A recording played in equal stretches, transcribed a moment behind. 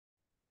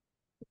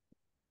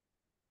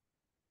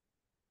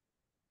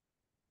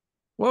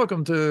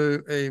Welcome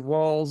to a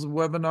WWALS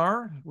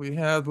webinar. We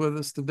have with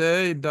us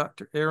today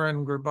Dr.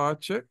 Erin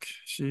Grabarczyk.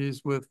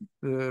 She's with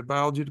the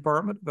biology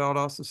department at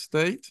Valdosta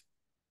State.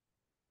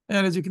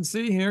 And as you can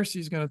see here,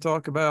 she's going to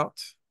talk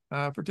about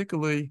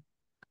particularly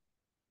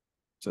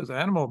says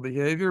animal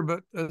behavior,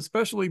 but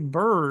especially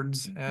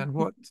birds and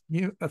what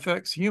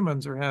effects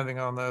humans are having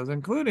on those,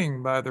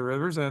 including by the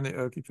rivers and the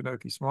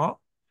Okefenokee Swamp.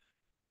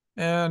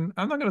 And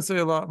I'm not going to say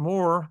a lot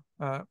more.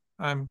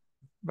 I'm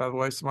By the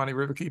way, Sewanee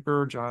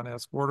Riverkeeper, John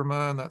S.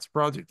 Quarterman, that's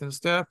project and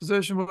staff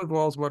position with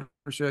WWALS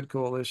Watershed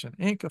Coalition,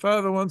 Inc., a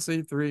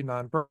 501c3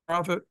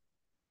 nonprofit.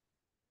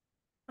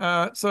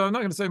 So I'm not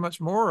going to say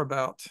much more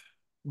about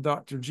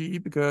Dr. G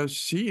because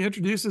she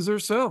introduces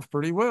herself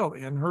pretty well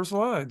in her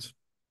slides.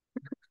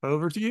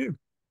 Over to you.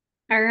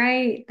 All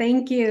right,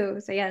 thank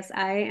you. So yes,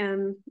 I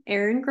am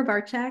Erin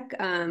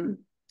Grabarczyk,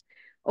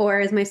 or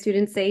as my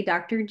students say,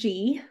 Dr.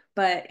 G,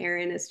 but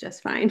Erin is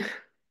just fine.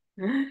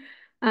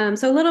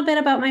 So a little bit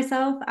about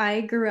myself.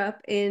 I grew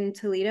up in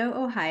Toledo,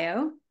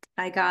 Ohio.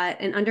 I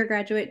got an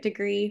undergraduate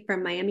degree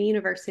from Miami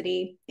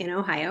University in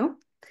Ohio,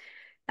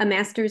 a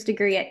master's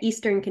degree at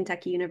Eastern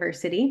Kentucky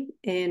University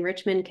in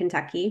Richmond,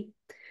 Kentucky.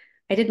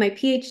 I did my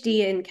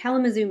PhD in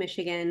Kalamazoo,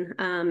 Michigan,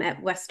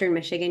 at Western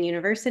Michigan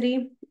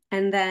University.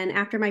 And then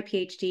after my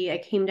PhD, I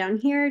came down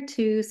here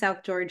to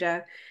South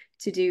Georgia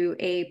to do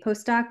a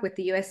postdoc with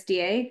the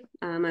USDA.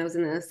 I was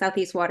in the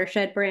Southeast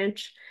Watershed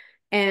branch.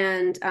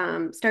 And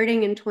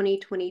starting in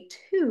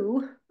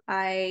 2022,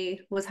 I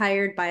was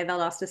hired by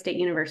Valdosta State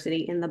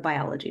University in the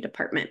biology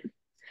department.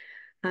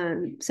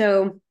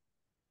 So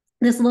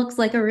this looks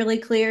like a really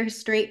clear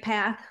straight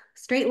path,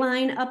 straight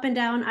line up and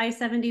down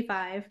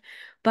I-75.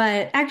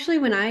 But actually,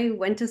 when I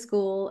went to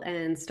school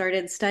and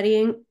started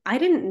studying, I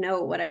didn't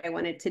know what I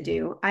wanted to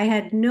do. I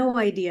had no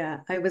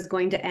idea I was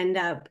going to end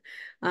up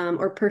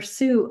or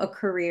pursue a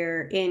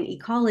career in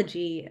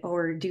ecology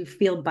or do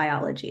field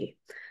biology.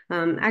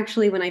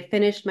 Actually, when I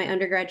finished my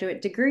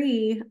undergraduate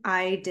degree,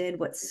 I did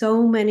what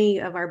so many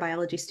of our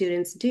biology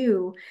students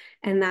do,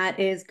 and that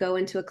is go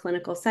into a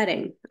clinical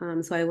setting.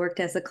 So I worked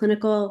as a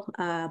clinical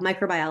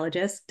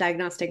microbiologist,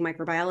 diagnostic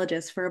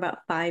microbiologist for about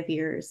 5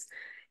 years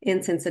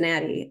in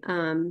Cincinnati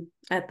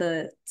at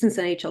the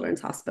Cincinnati Children's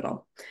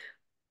Hospital.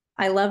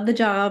 I love the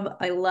job.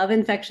 I love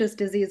infectious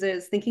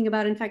diseases, thinking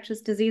about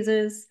infectious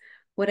diseases.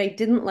 What I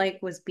didn't like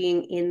was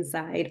being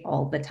inside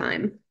all the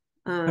time.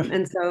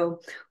 And so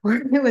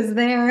when I was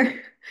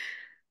there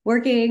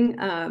working,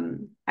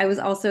 I was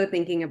also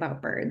thinking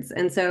about birds.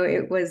 And so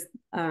it was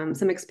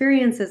some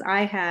experiences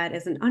I had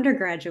as an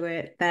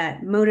undergraduate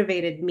that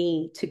motivated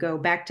me to go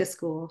back to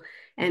school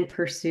and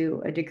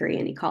pursue a degree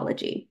in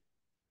ecology.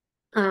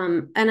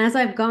 And as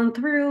I've gone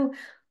through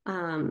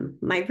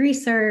my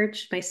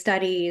research, my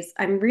studies,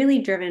 I'm really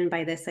driven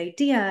by this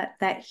idea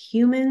that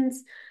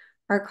humans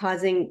are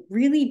causing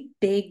really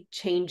big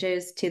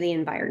changes to the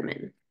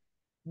environment.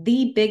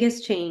 The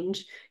biggest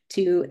change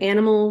to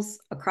animals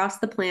across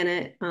the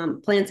planet,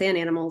 plants and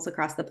animals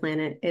across the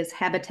planet, is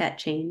habitat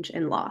change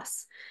and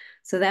loss.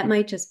 So that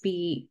might just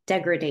be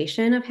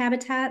degradation of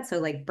habitat, so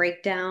like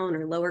breakdown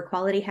or lower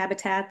quality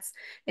habitats.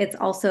 It's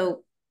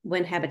also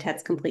when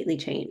habitats completely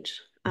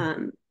change.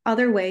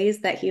 Other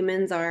ways that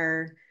humans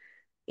are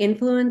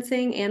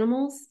influencing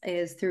animals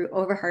is through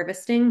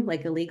overharvesting,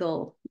 like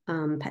illegal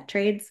pet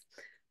trades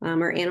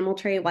or animal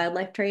trade,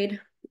 wildlife trade,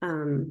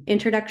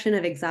 introduction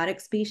of exotic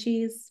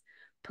species,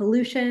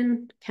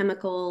 pollution,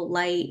 chemical,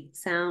 light,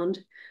 sound.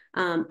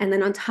 And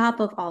then on top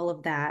of all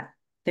of that,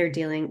 they're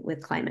dealing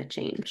with climate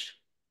change.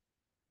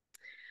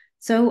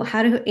 So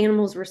how do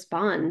animals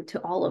respond to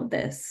all of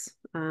this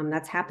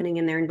that's happening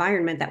in their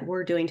environment that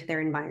we're doing to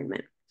their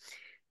environment?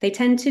 They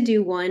tend to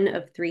do one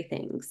of three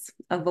things: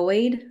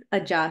 avoid,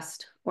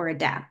 adjust, or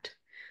adapt.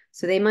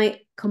 So they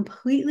might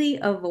completely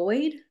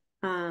avoid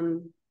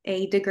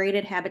a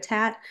degraded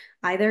habitat,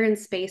 either in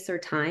space or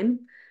time.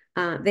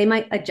 They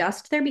might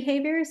adjust their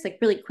behaviors, like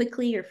really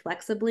quickly or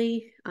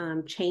flexibly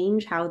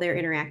change how they're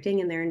interacting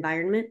in their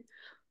environment.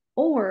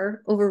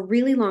 Or over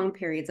really long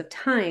periods of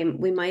time,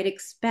 we might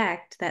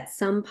expect that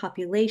some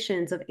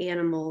populations of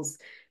animals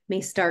may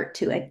start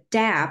to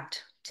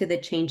adapt to the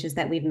changes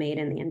that we've made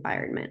in the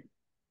environment.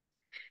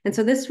 And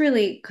so this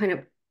really kind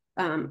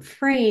of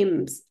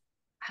frames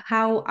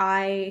how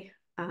I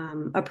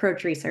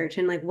approach research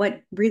and like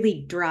what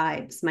really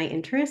drives my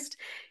interest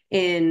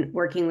in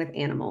working with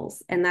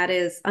animals. And that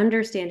is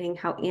understanding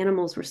how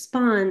animals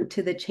respond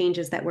to the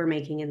changes that we're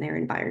making in their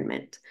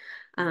environment.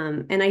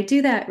 And I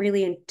do that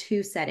really in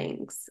two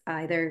settings,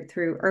 either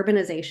through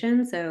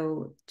urbanization,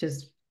 so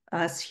just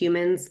us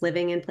humans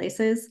living in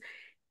places,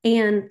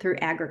 and through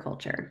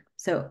agriculture.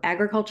 So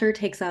agriculture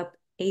takes up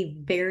a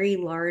very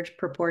large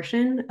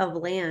proportion of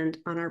land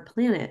on our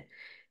planet,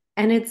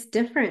 and it's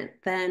different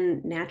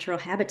than natural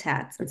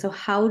habitats. And so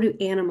how do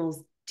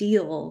animals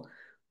deal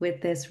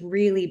with this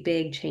really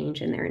big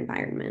change in their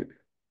environment?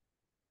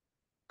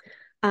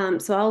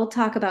 So I'll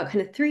talk about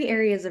kind of three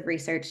areas of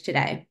research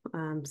today.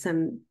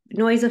 Some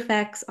noise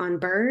effects on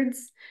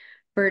birds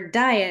bird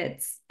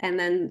diets, and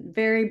then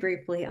very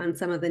briefly on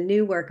some of the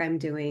new work I'm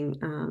doing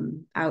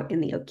out in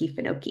the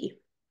Okefenokee.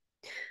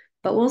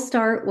 But we'll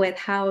start with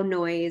how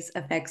noise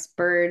affects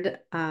bird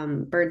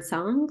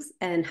songs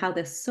and how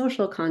the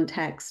social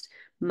context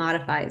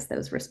modifies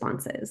those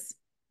responses.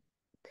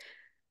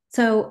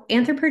 So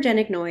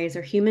anthropogenic noise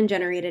or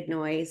human-generated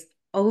noise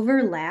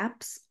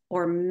overlaps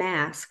or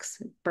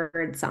masks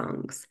bird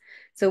songs.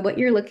 So what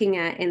you're looking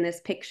at in this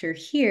picture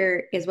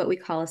here is what we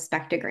call a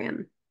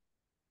spectrogram.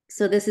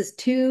 So this is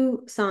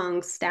two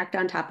songs stacked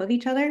on top of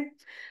each other,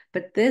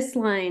 but this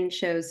line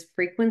shows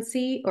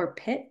frequency or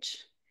pitch,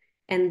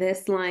 and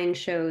this line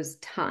shows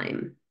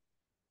time.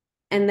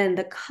 And then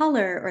the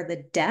color or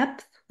the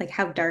depth, like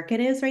how dark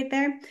it is right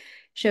there,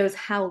 shows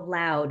how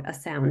loud a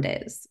sound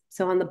is.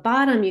 So on the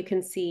bottom, you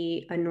can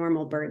see a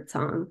normal bird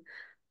song.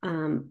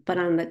 But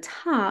on the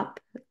top,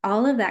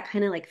 all of that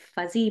kind of like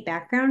fuzzy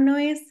background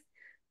noise,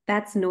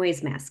 that's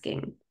noise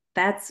masking.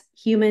 That's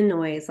human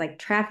noise, like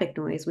traffic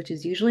noise, which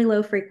is usually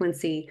low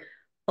frequency,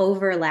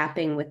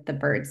 overlapping with the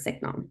bird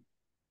signal.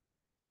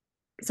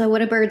 So what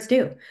do birds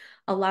do?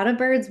 A lot of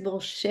birds will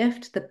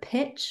shift the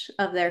pitch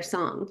of their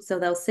song. So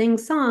they'll sing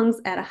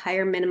songs at a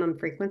higher minimum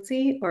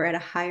frequency or at a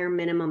higher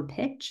minimum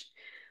pitch,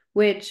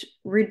 which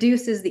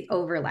reduces the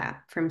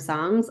overlap from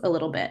songs a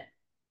little bit.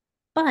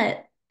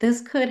 But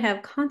this could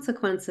have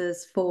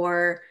consequences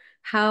for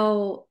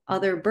how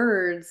other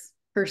birds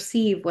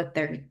perceive what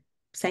they're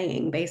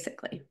saying,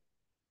 basically.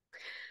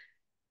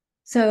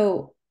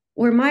 So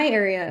where my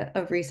area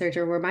of research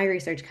or where my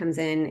research comes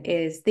in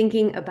is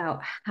thinking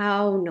about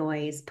how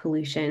noise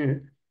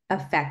pollution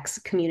affects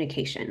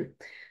communication.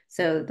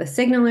 So the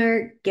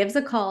signaler gives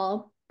a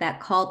call,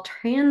 that call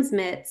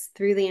transmits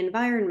through the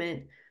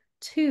environment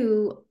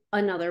to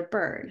another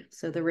bird,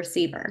 so the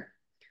receiver.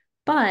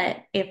 But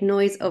if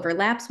noise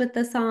overlaps with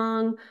the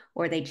song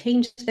or they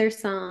change their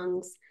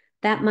songs,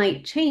 that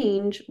might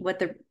change what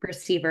the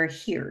receiver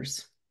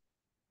hears.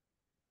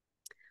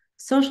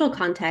 Social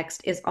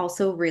context is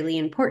also really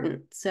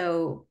important.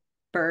 So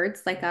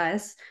birds like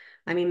us,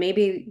 I mean,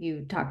 maybe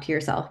you talk to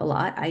yourself a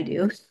lot. I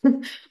do.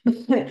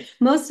 But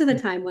most of the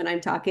time when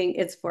I'm talking,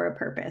 it's for a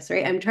purpose,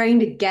 right? I'm trying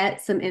to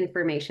get some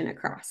information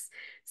across.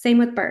 Same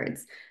with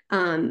birds.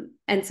 And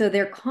so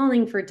they're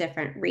calling for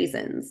different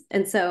reasons.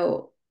 And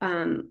so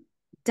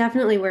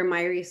definitely where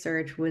my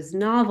research was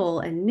novel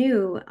and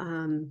new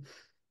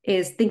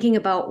is thinking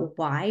about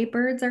why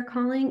birds are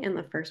calling in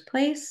the first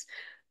place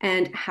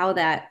and how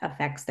that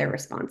affects their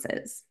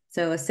responses.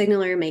 So a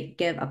signaler may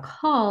give a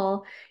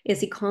call. Is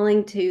he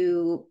calling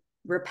to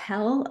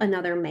repel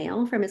another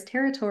male from his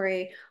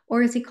territory,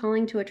 or is he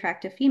calling to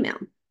attract a female?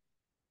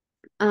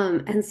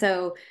 And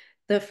so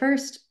the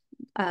first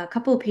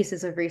couple of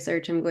pieces of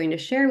research I'm going to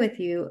share with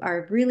you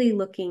are really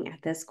looking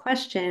at this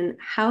question: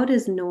 how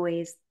does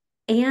noise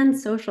and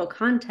social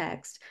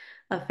context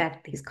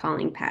affect these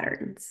calling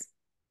patterns?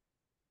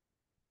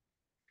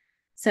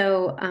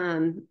 So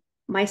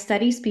my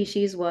study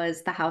species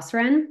was the house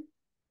wren.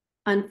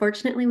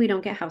 Unfortunately, we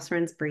don't get house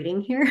wrens breeding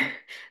here.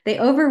 They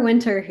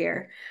overwinter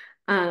here,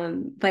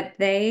 but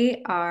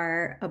they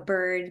are a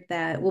bird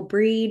that will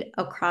breed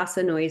across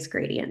a noise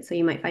gradient. So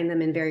you might find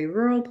them in very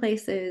rural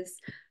places.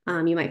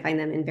 You might find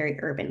them in very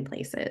urban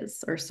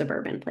places or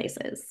suburban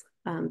places.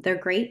 They're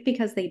great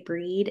because they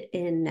breed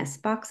in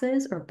nest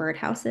boxes or bird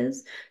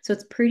houses. So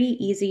it's pretty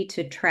easy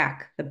to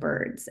track the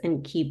birds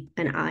and keep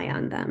an eye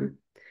on them.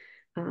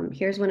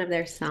 Here's one of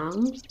their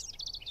songs.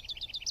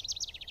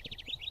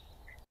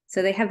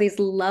 So they have these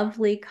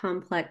lovely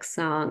complex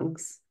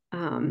songs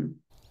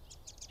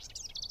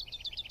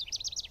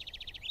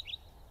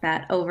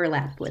that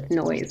overlap with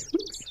noise.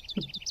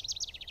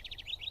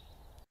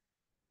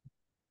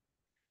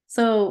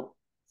 So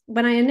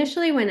when I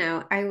initially went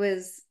out, I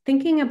was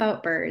thinking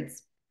about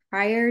birds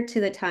prior to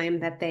the time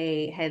that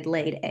they had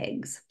laid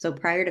eggs, so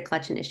prior to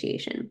clutch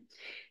initiation.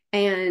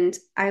 And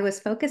I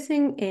was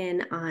focusing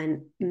in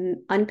on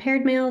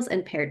unpaired males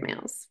and paired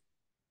males.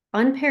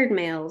 Unpaired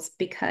males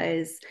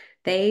because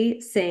they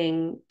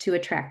sing to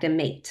attract a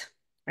mate,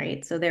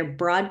 right? So they're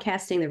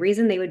broadcasting. The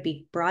reason they would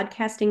be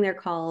broadcasting their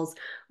calls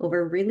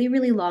over really,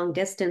 really long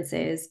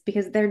distances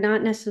because they're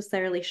not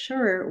necessarily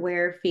sure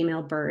where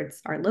female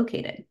birds are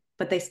located,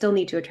 but they still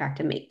need to attract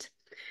a mate,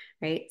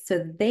 right?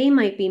 So they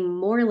might be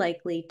more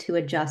likely to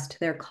adjust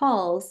their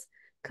calls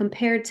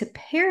compared to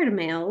paired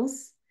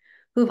males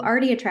who've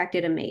already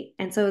attracted a mate.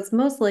 And so it's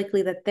most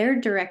likely that they're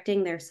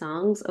directing their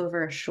songs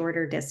over a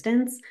shorter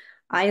distance,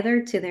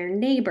 either to their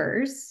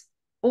neighbors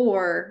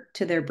or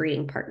to their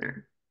breeding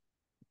partner.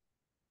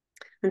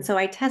 And so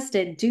I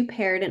tested, do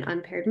paired and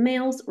unpaired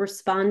males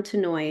respond to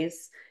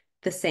noise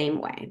the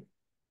same way?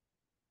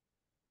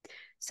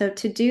 So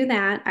to do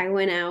that, I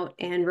went out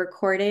and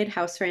recorded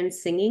house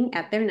wrens singing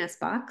at their nest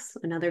box.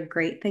 Another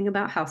great thing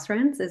about house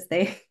wrens is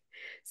they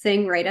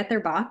sing right at their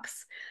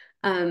box.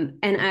 And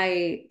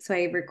I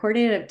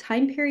recorded a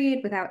time period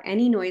without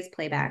any noise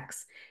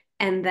playbacks,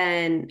 and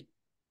then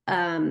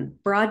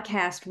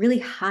broadcast really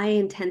high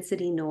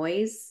intensity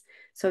noise.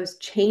 So I was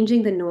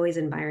changing the noise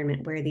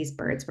environment where these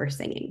birds were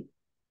singing.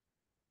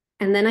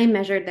 And then I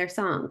measured their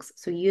songs.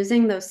 So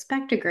using those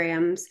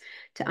spectrograms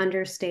to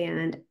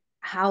understand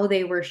how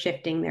they were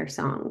shifting their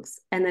songs,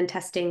 and then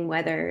testing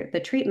whether the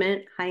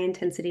treatment, high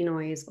intensity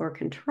noise or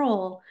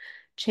control,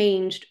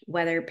 changed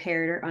whether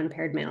paired or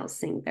unpaired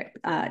males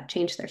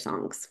changed their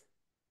songs.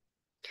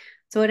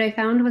 So what I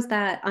found was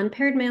that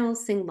unpaired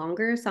males sing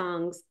longer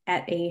songs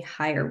at a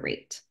higher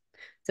rate.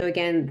 So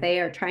again, they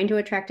are trying to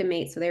attract a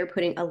mate, so they're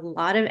putting a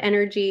lot of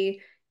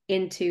energy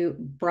into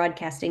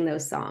broadcasting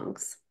those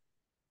songs.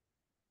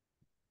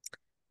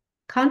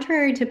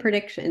 Contrary to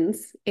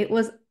predictions, it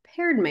was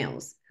paired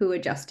males who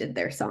adjusted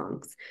their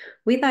songs.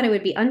 We thought it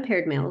would be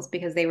unpaired males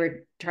because they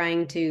were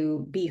trying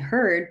to be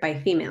heard by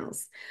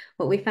females.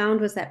 What we found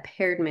was that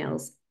paired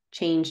males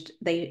increased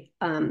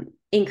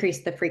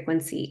the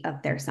frequency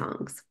of their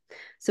songs.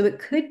 So it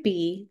could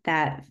be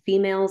that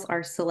females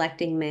are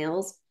selecting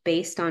males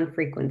based on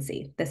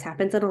frequency. This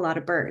happens in a lot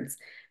of birds,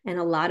 and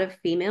a lot of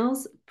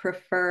females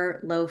prefer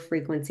low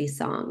frequency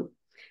song.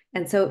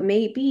 And so it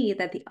may be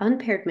that the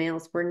unpaired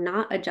males were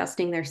not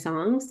adjusting their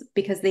songs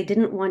because they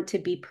didn't want to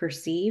be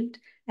perceived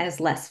as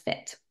less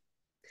fit.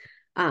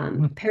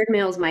 Paired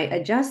males might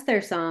adjust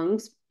their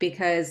songs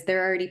because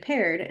they're already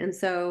paired. And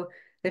so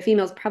the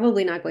female's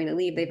probably not going to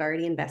leave. They've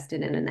already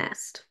invested in a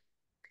nest.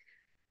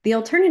 The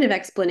alternative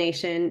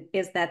explanation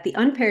is that the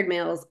unpaired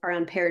males are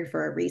unpaired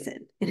for a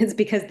reason, and it's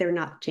because they're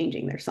not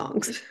changing their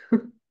songs.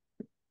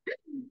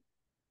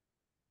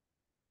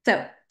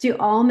 So, do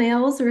all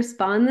males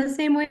respond the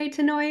same way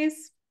to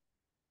noise?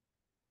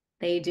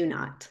 They do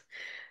not.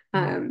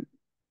 And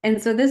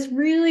so this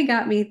really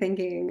got me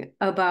thinking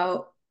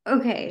about,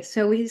 okay,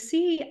 so we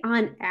see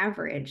on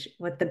average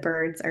what the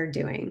birds are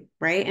doing,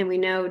 right? And we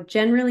know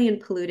generally in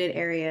polluted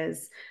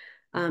areas,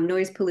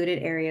 noise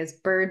polluted areas,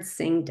 birds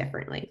sing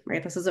differently,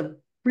 right? This is a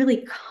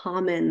really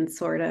common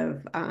sort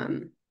of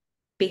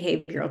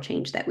behavioral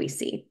change that we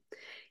see.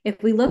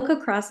 If we look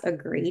across a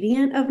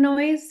gradient of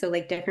noise, so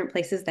like different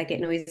places that get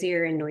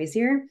noisier and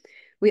noisier,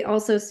 we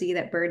also see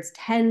that birds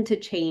tend to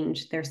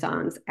change their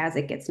songs as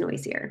it gets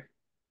noisier.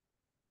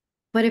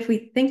 But if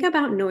we think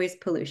about noise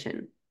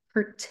pollution,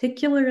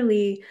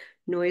 particularly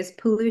noise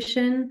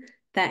pollution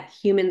that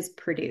humans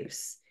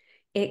produce,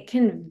 it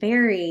can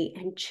vary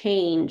and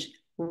change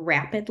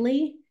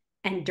rapidly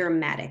and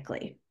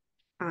dramatically.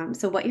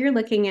 So what you're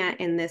looking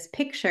at in this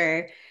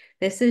picture,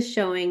 this is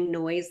showing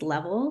noise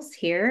levels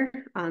here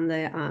on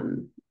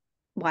the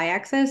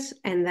y-axis,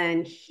 and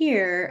then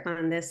here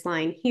on this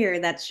line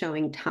here, that's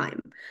showing time.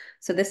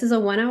 So this is a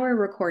 1-hour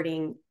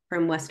recording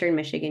from Western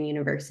Michigan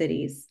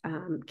University's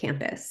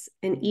campus,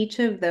 and each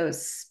of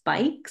those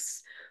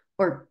spikes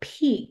or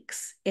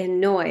peaks in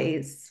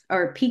noise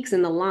or peaks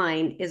in the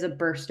line is a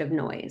burst of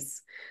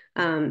noise.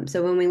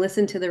 So when we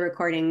listen to the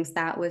recordings,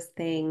 that was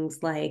things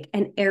like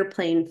an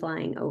airplane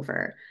flying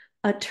over,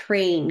 a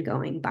train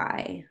going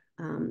by,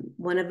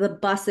 one of the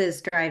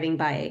buses driving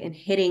by and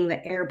hitting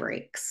the air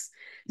brakes.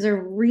 These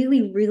are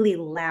really, really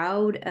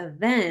loud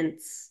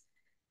events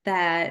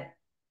that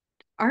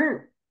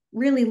aren't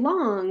really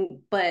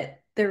long,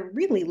 but they're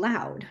really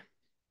loud.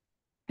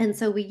 And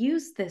so we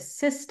use this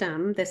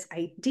system, this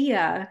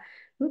idea,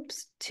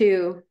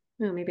 to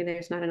oh, maybe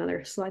there's not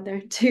another slide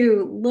there,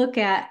 to look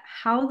at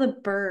how the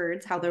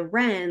birds, how the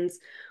wrens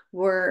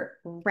were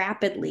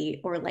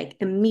rapidly or like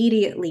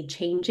immediately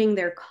changing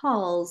their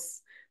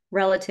calls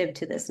relative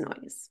to this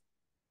noise.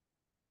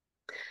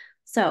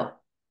 So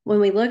when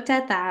we looked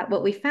at that,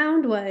 what we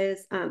found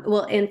was,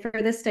 and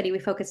for this study, we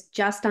focused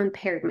just on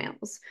paired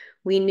males.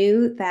 We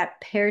knew that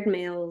paired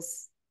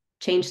males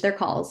changed their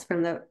calls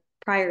from the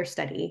prior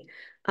study.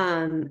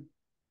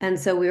 And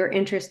so we were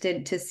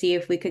interested to see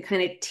if we could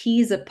kind of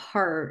tease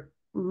apart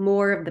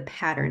more of the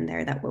pattern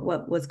there, that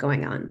what was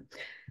going on.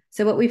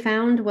 So what we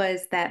found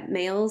was that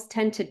males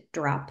tend to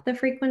drop the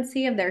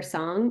frequency of their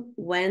song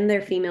when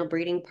their female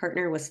breeding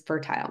partner was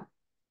fertile.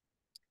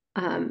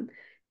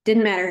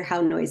 Didn't matter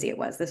how noisy it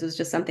was. This was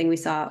just something we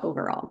saw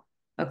overall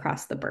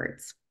across the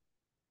birds.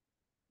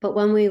 But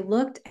when we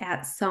looked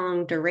at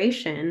song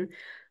duration,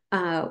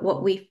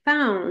 what we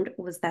found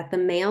was that the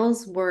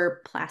males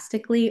were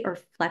plastically or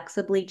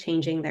flexibly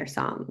changing their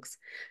songs.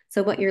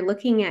 So what you're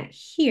looking at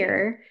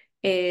here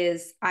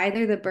is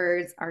either the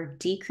birds are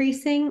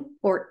decreasing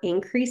or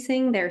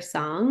increasing their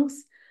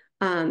songs,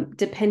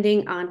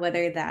 depending on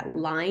whether that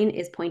line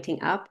is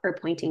pointing up or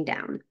pointing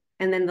down.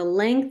 And then the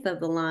length of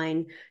the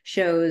line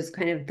shows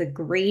kind of the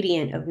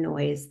gradient of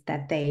noise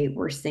that they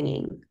were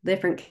singing, the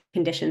different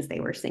conditions they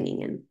were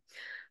singing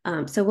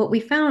in. So what we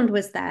found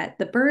was that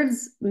the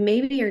birds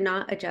maybe are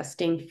not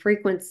adjusting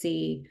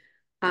frequency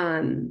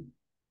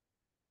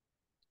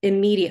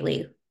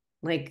immediately,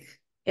 like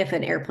if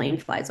an airplane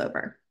flies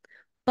over,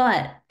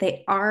 but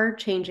they are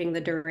changing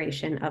the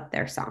duration of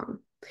their song.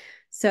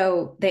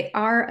 So they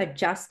are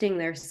adjusting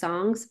their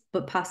songs,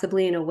 but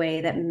possibly in a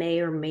way that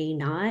may or may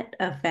not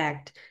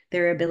affect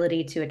their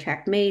ability to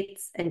attract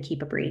mates and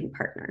keep a breeding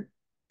partner.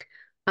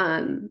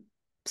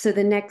 So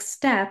the next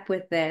step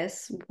with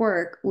this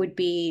work would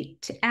be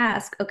to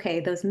ask, okay,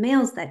 those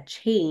males that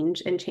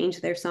change and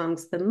change their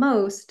songs the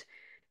most,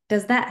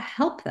 does that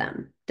help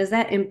them? does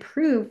that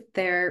improve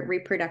their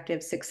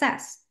reproductive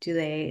success? Do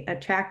they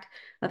attract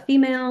a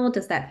female?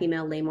 Does that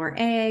female lay more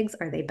eggs?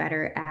 Are they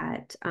better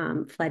at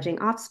fledging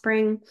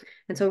offspring?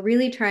 And so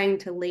really trying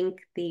to link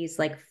these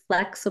like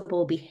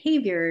flexible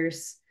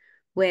behaviors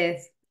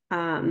with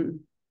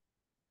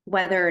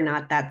whether or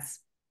not that's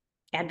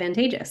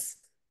advantageous.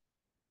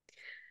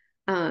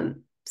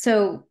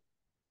 So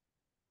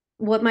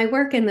what my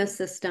work in this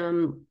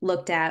system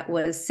looked at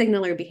was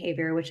signaler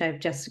behavior, which I've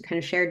just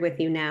kind of shared with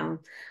you now.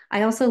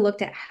 I also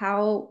looked at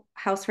how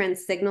house wren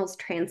signals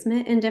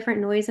transmit in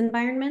different noise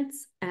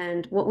environments.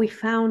 And what we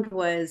found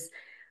was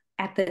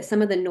at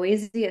some of the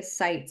noisiest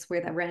sites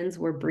where the wrens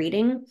were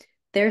breeding,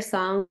 their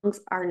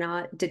songs are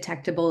not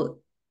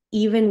detectable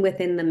even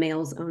within the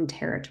male's own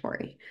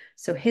territory.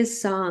 So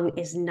his song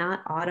is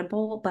not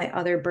audible by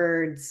other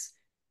birds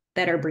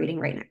that are breeding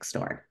right next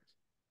door.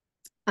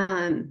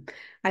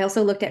 I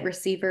also looked at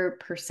receiver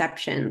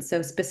perception.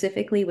 So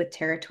specifically with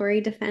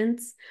territory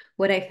defense,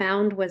 what I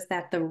found was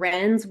that the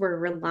wrens were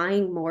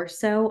relying more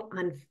so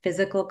on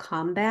physical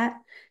combat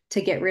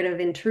to get rid of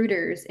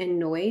intruders and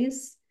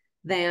noise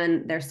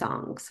than their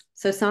songs.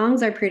 So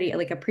songs are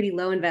like a pretty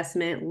low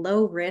investment,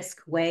 low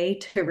risk way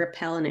to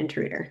repel an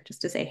intruder,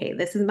 just to say, hey,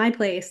 this is my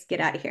place, get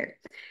out of here.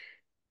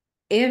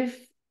 If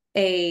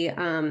a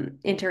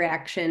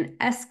interaction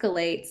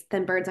escalates,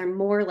 then birds are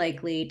more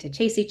likely to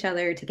chase each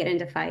other, to get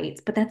into fights,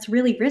 but that's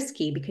really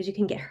risky because you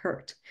can get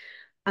hurt.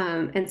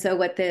 And so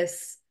what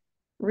this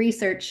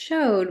research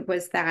showed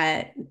was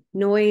that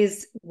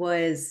noise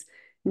was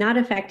not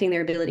affecting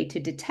their ability to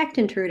detect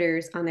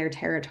intruders on their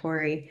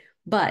territory,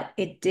 but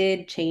it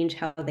did change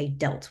how they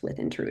dealt with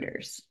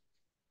intruders.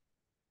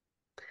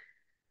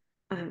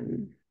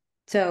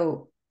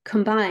 So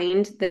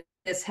combined,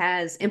 this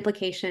has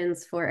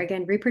implications for,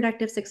 again,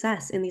 reproductive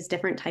success in these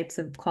different types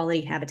of quality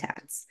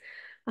habitats.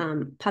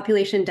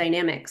 Population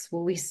dynamics,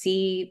 will we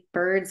see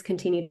birds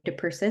continue to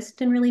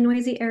persist in really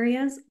noisy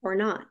areas or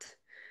not?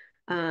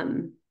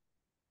 And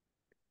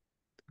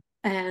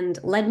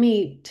led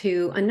me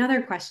to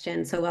another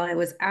question. So while I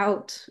was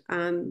out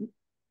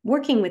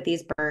working with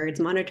these birds,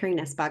 monitoring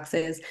nest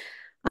boxes,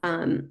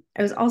 I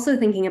was also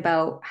thinking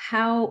about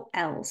how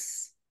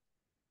else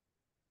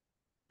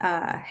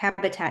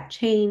habitat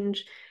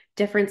change,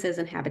 differences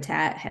in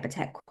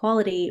habitat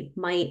quality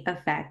might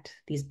affect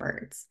these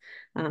birds.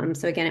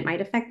 So again, it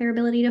might affect their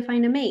ability to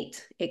find a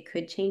mate. It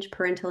could change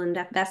parental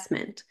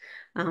investment.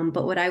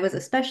 But what I was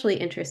especially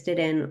interested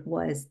in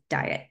was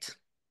diet.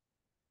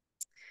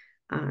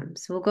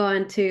 So we'll go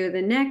on to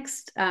the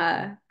next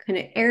kind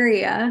of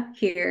area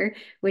here,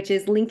 which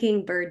is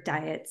linking bird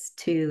diets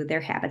to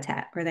their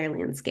habitat or their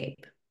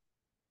landscape.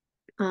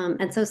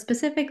 And so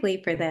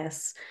specifically for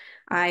this,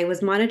 I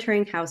was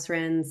monitoring house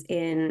wrens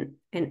in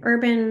an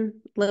urban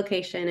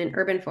location, an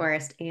urban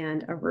forest,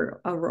 and a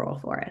rural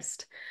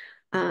forest.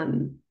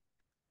 And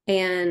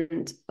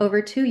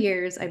over 2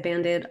 years, I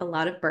banded a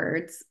lot of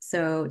birds.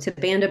 So to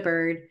band a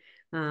bird,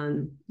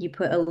 you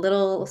put a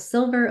little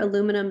silver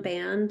aluminum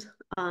band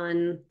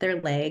on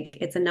their leg.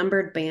 It's a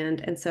numbered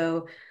band. And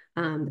so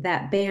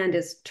that band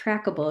is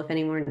trackable if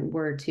anyone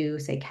were to,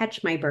 say,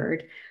 catch my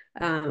bird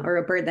or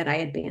a bird that I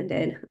had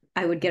banded.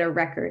 I would get a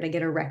record. I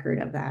get a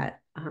record of that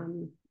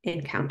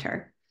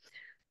encounter.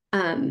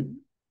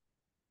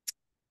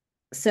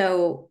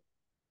 So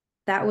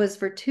that was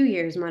for 2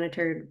 years,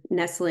 monitored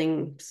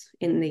nestlings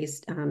in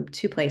these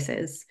 2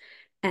 places,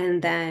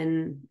 and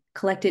then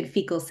collected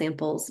fecal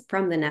samples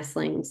from the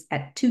nestlings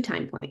at 2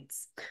 time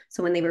points.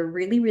 So when they were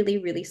really, really,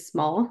 really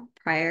small,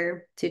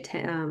 prior to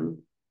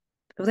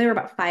they were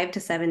about 5 to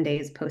 7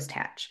 days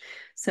post-hatch.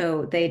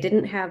 So they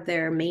didn't have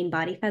their main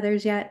body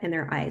feathers yet, and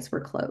their eyes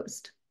were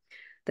closed.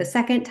 The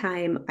second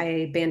time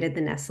I banded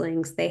the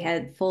nestlings, they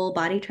had full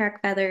body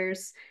track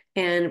feathers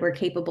and were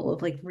capable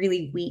of like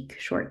really weak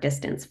short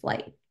distance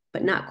flight,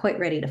 but not quite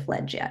ready to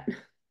fledge yet.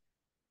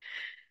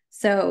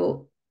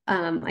 So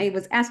I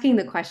was asking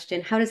the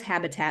question, how does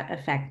habitat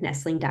affect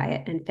nestling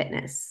diet and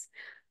fitness?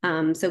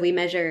 So we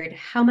measured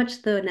how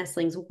much the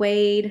nestlings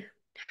weighed,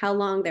 how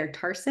long their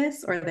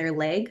tarsus or their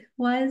leg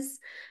was,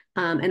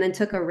 and then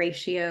took a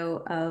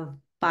ratio of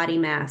body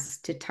mass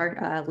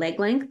to leg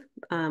length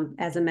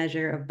as a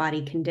measure of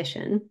body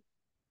condition,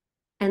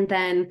 and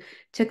then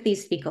took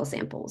these fecal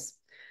samples.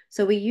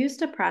 So we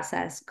used a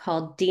process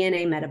called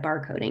DNA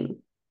metabarcoding.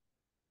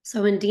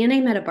 So in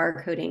DNA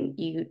metabarcoding,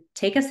 you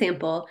take a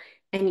sample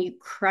and you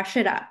crush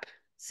it up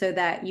so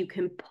that you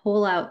can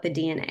pull out the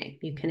DNA.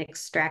 You can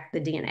extract the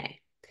DNA.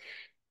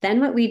 Then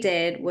what we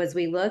did was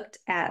we looked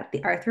at the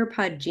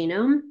arthropod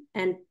genome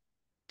and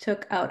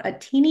took out a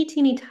teeny,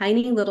 teeny,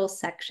 tiny little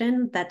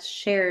section that's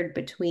shared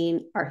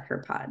between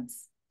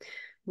arthropods.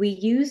 We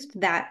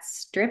used that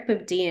strip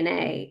of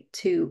DNA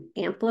to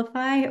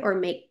amplify or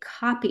make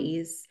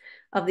copies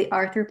of the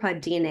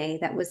arthropod DNA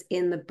that was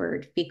in the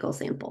bird fecal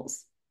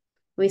samples.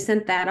 We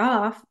sent that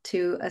off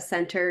to a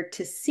center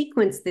to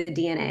sequence the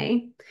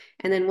DNA.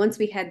 And then once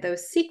we had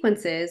those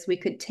sequences, we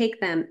could take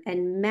them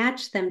and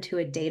match them to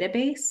a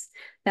database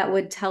that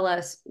would tell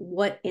us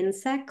what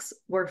insects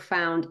were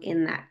found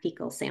in that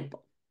fecal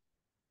sample.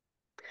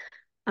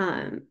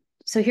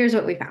 So here's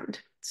what we found.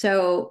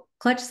 So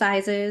clutch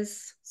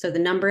sizes, so the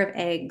number of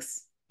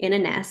eggs in a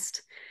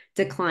nest,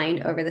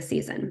 declined over the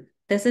season.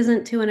 This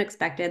isn't too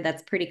unexpected.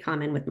 That's pretty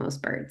common with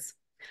most birds.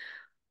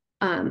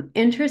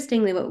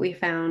 Interestingly, what we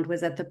found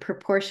was that the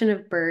proportion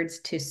of birds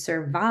to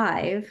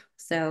survive,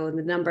 so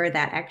the number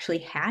that actually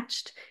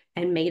hatched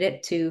and made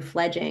it to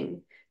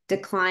fledging,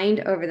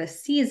 declined over the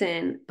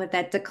season, but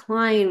that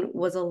decline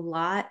was a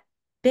lot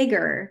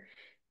bigger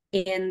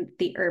in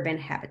the urban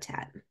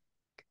habitat.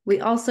 We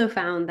also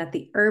found that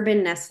the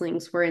urban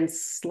nestlings were in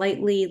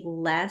slightly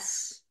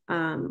less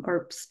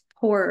or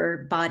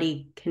poorer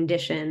body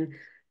condition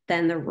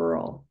than the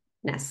rural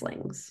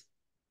nestlings.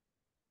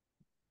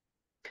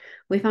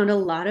 We found a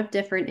lot of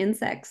different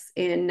insects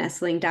in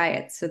nestling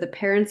diets. So the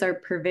parents are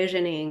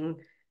provisioning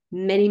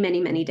many,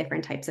 many, many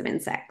different types of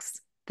insects.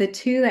 The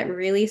two that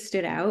really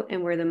stood out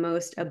and were the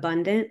most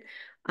abundant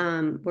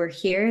were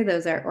here.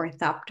 Those are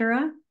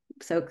Orthoptera,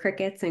 so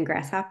crickets and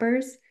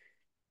grasshoppers,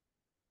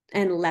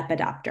 and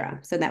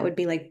Lepidoptera. So that would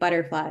be like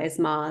butterflies,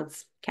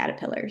 moths,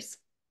 caterpillars.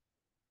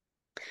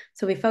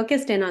 So we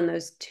focused in on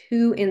those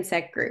two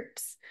insect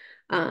groups.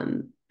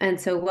 And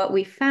so what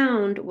we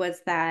found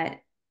was that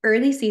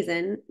early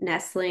season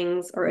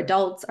nestlings or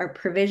adults are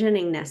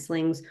provisioning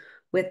nestlings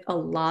with a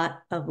lot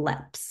of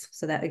leps.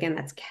 So that, again,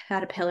 that's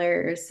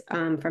caterpillars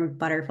from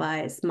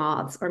butterflies,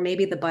 moths, or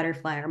maybe the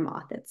butterfly or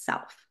moth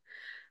itself.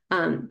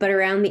 But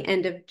around the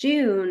end of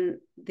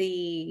June,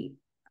 the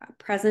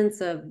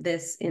presence of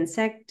this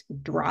insect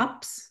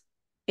drops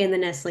in the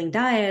nestling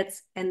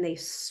diets and they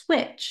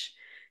switch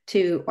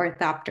to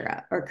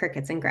Orthoptera or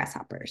crickets and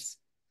grasshoppers.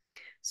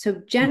 So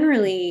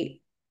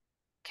generally,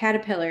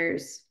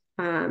 caterpillars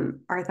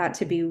are thought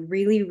to be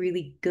really,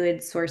 really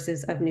good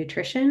sources of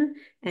nutrition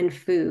and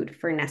food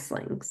for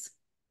nestlings.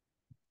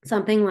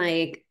 Something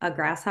like a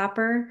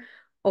grasshopper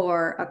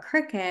or a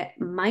cricket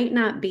might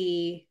not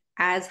be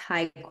as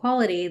high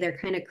quality. They're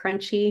kind of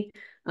crunchy,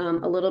 a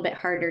little bit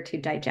harder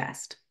to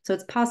digest. So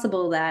it's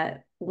possible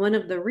that one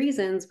of the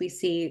reasons we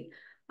see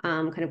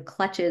kind of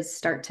clutches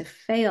start to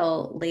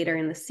fail later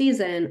in the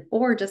season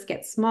or just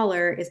get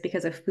smaller is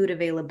because of food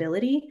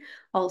availability,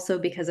 also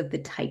because of the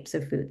types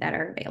of food that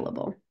are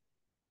available.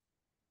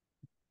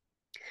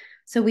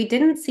 So we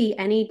didn't see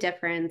any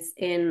difference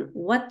in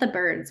what the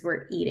birds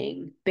were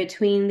eating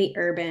between the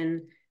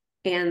urban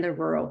and the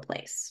rural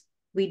place.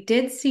 We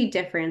did see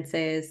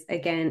differences,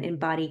 again, in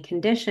body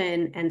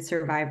condition and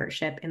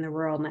survivorship in the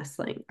rural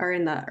nestling, or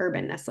in the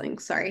urban nestling,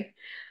 sorry.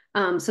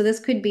 So this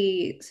could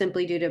be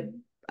simply due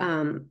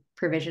to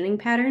provisioning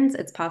patterns.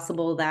 It's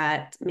possible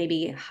that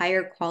maybe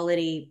higher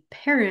quality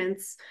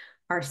parents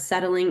are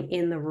settling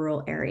in the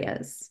rural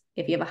areas.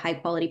 If you have a high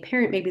quality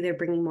parent, maybe they're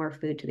bringing more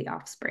food to the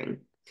offspring.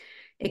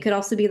 It could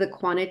also be the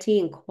quantity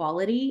and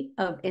quality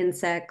of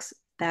insects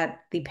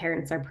that the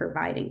parents are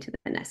providing to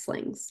the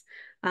nestlings.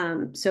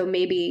 So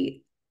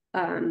maybe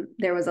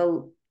there was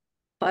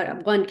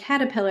one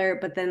caterpillar,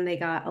 but then they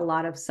got a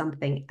lot of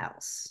something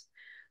else.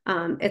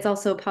 It's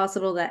also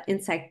possible that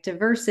insect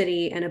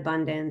diversity and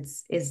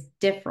abundance is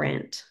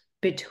different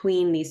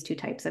between these two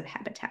types of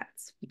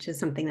habitats, which is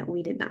something that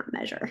we did not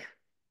measure.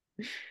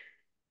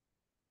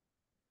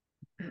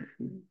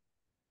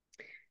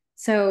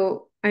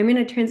 So I'm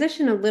going to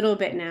transition a little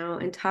bit now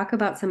and talk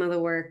about some of the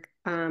work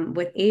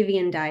with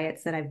avian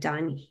diets that I've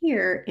done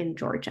here in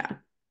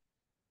Georgia.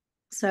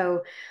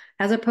 So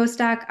as a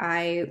postdoc,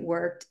 I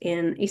worked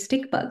in a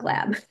stink bug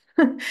lab.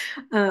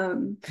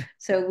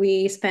 So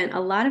we spent a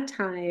lot of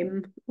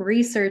time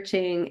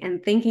researching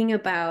and thinking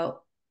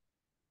about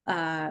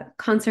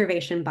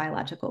conservation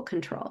biological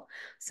control.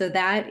 So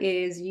that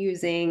is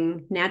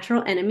using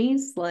natural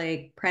enemies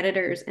like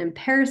predators and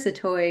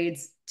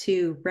parasitoids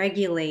to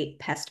regulate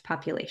pest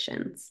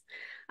populations.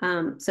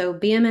 So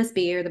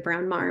BMSB, or the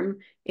brown marm,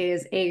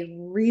 is a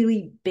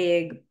really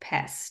big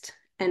pest,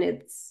 and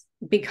it's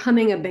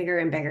becoming a bigger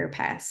and bigger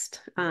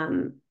pest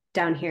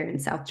down here in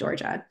South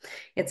Georgia.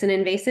 It's an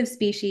invasive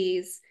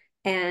species,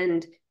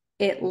 and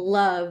it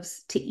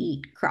loves to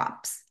eat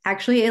crops.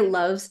 Actually, it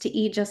loves to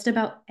eat just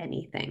about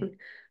anything.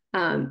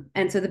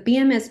 And so the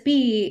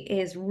BMSB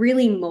is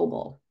really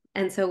mobile.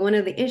 And so one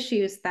of the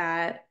issues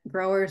that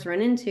growers run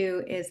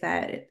into is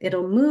that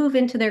it'll move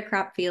into their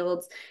crop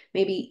fields,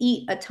 maybe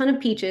eat a ton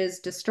of peaches,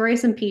 destroy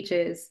some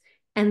peaches,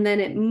 and then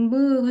it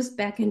moves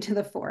back into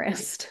the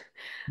forest.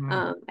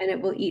 And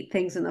it will eat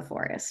things in the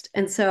forest.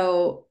 And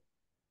so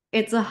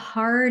it's a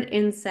hard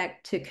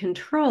insect to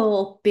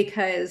control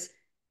because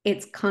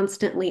it's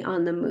constantly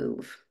on the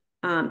move.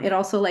 It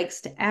also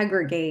likes to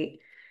aggregate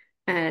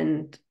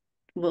and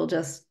will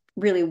just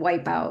really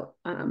wipe out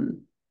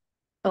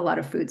a lot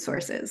of food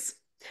sources.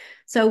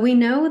 So we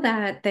know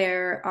that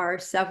there are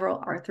several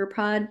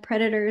arthropod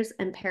predators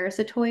and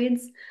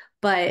parasitoids,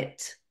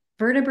 but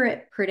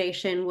vertebrate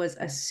predation was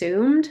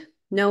assumed.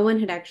 No one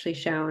had actually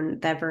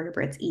shown that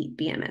vertebrates eat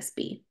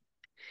BMSB.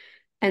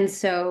 And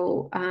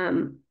so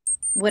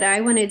what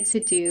I wanted to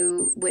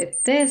do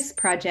with this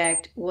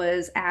project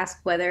was ask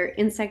whether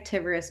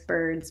insectivorous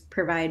birds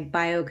provide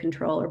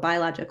biocontrol or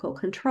biological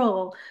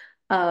control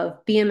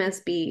of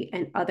BMSB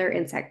and other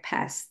insect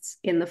pests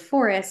in the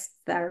forests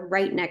that are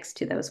right next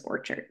to those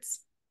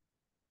orchards.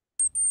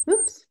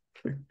 Oops.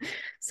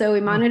 So we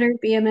monitored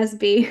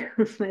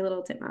BMSB, my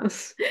little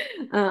titmouse,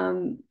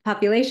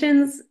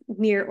 populations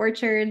near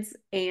orchards,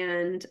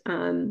 and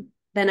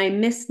then I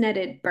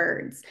misnetted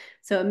birds.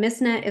 So a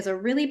misnet is a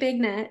really big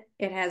net.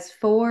 It has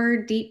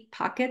 4 deep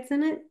pockets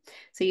in it.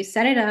 So you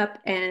set it up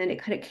and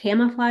it kind of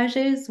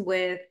camouflages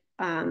with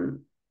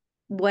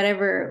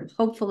whatever,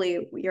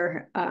 hopefully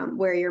you're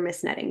where you're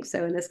misnetting.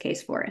 So in this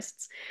case,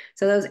 forests.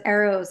 So those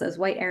arrows, those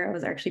white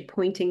arrows are actually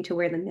pointing to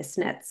where the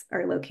misnets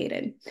are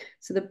located.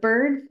 So the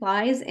bird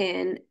flies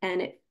in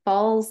and it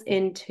falls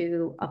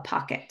into a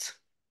pocket.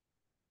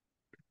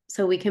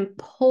 So we can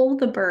pull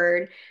the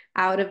bird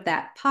out of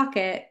that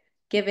pocket,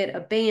 give it a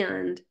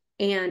band,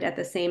 and at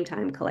the same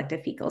time collect a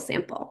fecal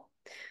sample.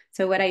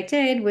 So what I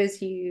did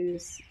was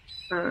use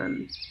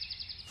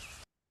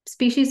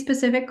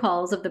species-specific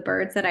calls of the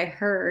birds that I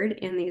heard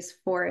in these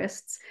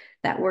forests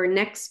that were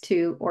next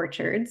to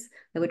orchards.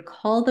 I would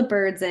call the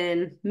birds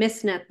in,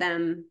 misnet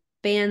them,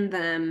 band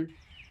them,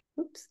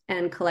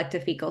 and collect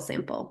a fecal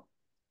sample.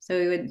 So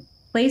we would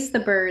place the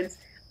birds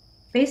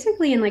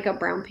basically in like a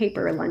brown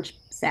paper lunch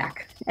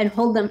sack and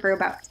hold them for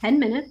about 10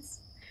 minutes,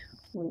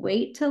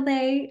 wait till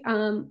they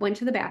went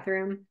to the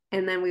bathroom,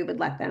 and then we would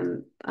let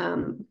them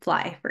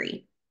fly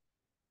free.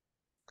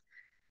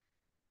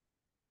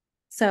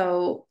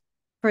 So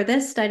for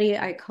this study,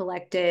 I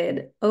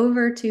collected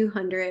over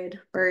 200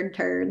 bird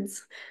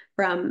turds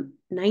from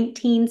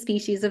 19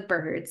 species of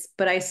birds,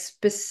 but I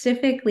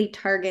specifically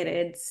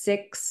targeted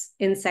 6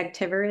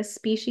 insectivorous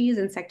species,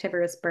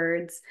 insectivorous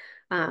birds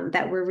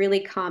that were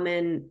really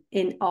common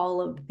in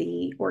all of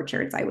the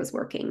orchards I was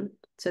working.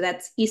 So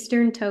that's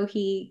eastern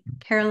towhee,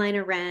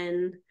 Carolina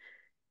wren,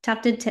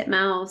 tufted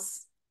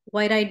titmouse,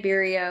 white-eyed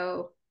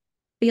vireo,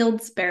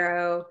 field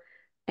sparrow,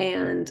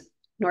 and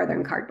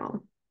northern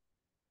cardinal.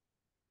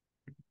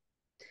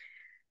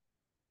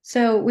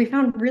 So we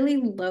found really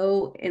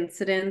low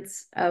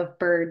incidence of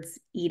birds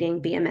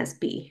eating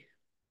BMSB,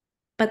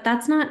 but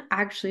that's not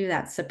actually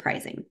that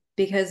surprising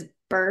because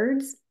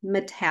birds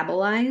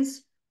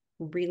metabolize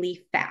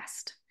really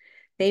fast.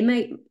 They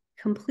might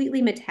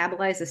completely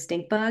metabolize a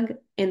stink bug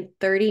in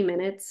 30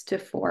 minutes to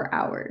 4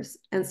 hours.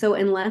 And so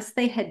unless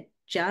they had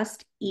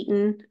just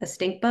eaten a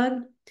stink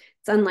bug,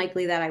 it's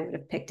unlikely that I would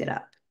have picked it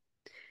up.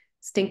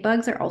 Stink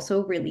bugs are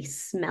also really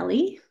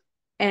smelly,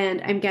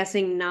 and I'm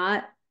guessing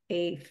not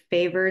a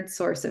favored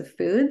source of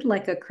food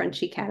like a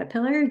crunchy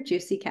caterpillar,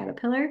 juicy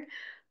caterpillar.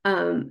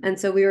 And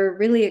so we were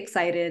really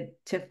excited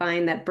to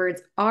find that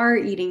birds are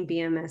eating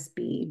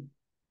BMSB.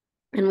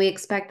 And we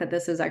expect that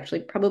this is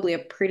actually probably a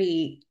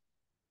pretty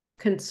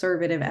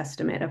conservative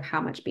estimate of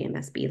how much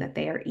BMSB that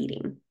they are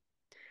eating.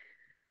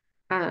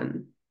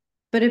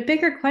 But a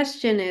bigger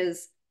question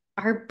is,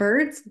 are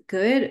birds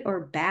good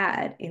or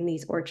bad in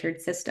these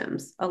orchard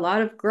systems? A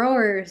lot of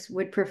growers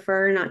would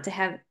prefer not to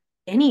have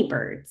any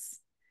birds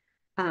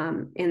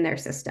in their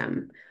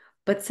system.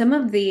 But some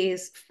of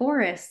these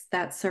forests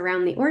that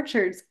surround the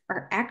orchards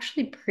are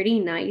actually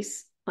pretty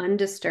nice,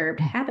 undisturbed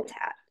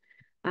habitat.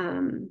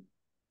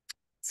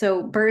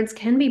 So birds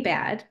can be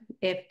bad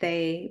if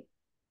they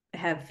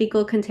have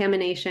fecal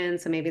contamination,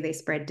 so maybe they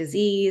spread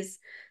disease.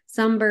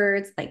 Some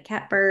birds, like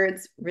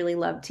catbirds, really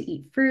love to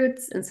eat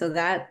fruits, and so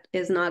that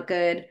is not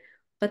good.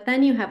 But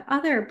then you have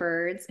other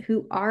birds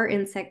who are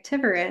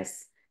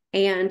insectivorous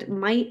and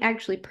might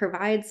actually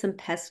provide some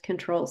pest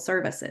control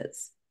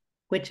services,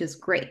 which is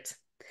great.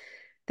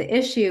 The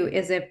issue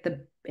is if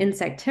the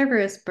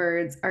insectivorous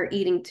birds are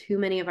eating too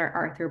many of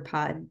our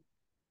arthropod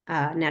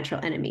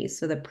natural enemies,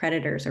 so the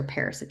predators or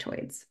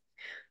parasitoids.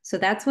 So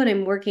that's what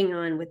I'm working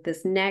on with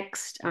this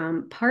next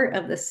part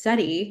of the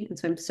study. And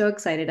so I'm so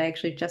excited. I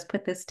actually just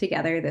put this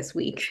together this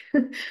week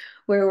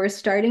where we're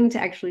starting to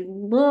actually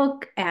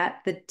look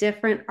at the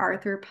different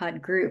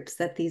arthropod groups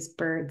that these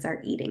birds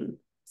are eating.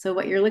 So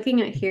what you're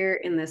looking at here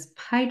in this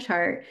pie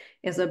chart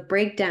is a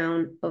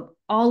breakdown of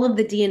all of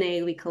the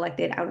DNA we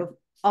collected out of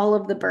all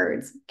of the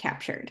birds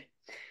captured.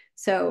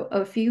 So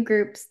a few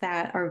groups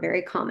that are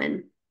very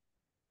common.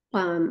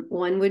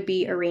 One would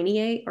be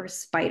araneae or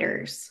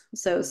spiders.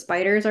 So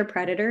spiders are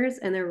predators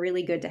and they're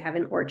really good to have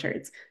in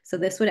orchards. So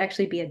this would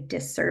actually be a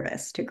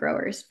disservice to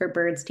growers for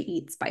birds to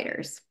eat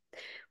spiders.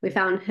 We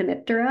found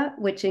hemiptera,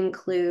 which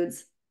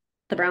includes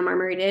the brown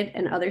marmorated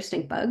and other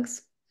stink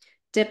bugs.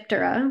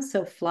 Diptera,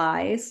 so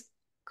flies.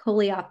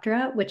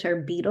 Coleoptera, which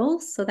are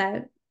beetles. So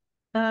that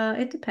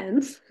it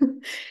depends.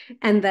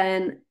 And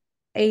then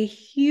a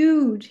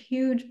huge,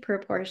 huge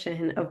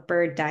proportion of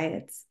bird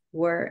diets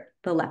were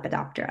the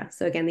Lepidoptera.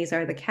 So again, these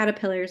are the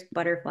caterpillars,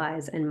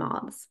 butterflies, and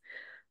moths.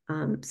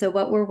 So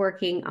what we're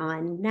working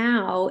on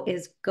now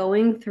is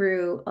going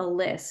through a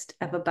list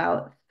of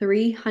about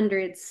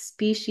 300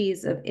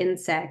 species of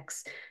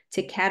insects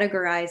to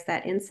categorize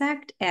that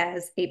insect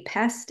as a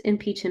pest in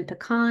peach and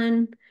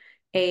pecan,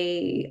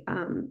 a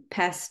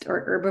pest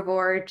or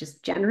herbivore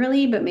just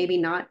generally, but maybe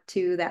not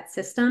to that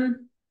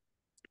system,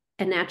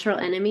 a natural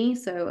enemy,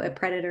 so a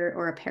predator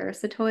or a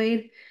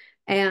parasitoid,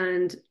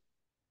 and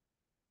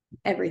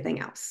everything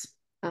else.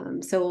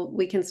 So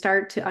we can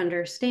start to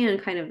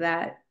understand kind of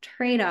that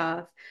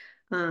trade-off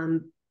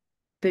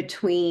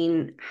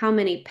between how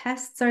many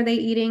pests are they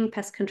eating,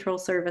 pest control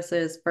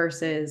services,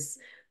 versus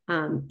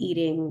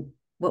eating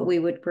what we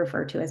would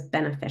refer to as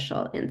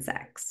beneficial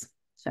insects.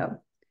 So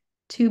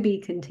to be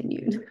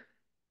continued.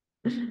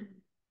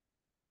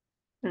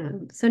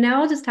 So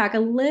now I'll just talk a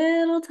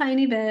little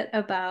tiny bit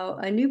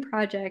about a new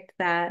project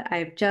that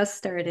I've just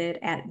started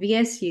at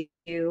VSU,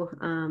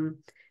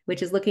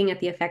 which is looking at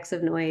the effects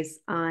of noise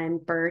on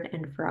bird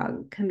and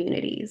frog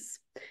communities.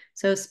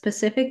 So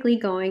specifically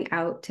going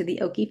out to the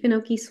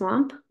Okefenokee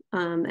Swamp,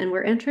 and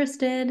we're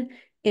interested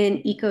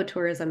in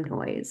ecotourism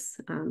noise.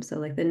 So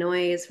like the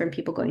noise from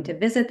people going to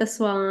visit the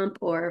swamp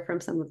or from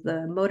some of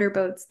the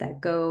motorboats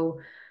that go,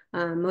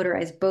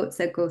 motorized boats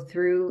that go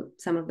through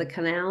some of the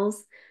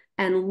canals,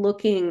 and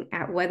looking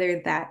at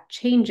whether that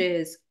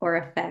changes or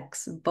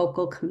affects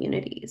vocal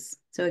communities.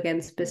 So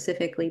again,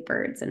 specifically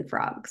birds and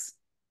frogs.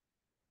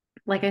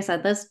 Like I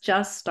said, this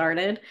just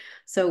started.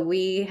 So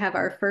we have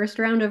our first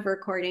round of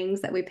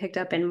recordings that we picked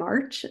up in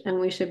March, and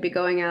we should be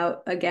going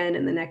out again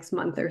in the next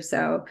month or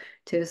so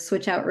to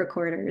switch out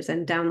recorders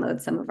and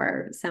download some of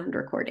our sound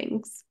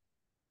recordings.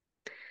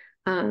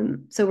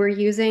 So we're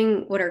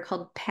using what are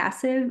called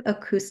passive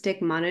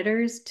acoustic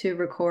monitors to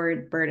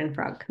record bird and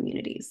frog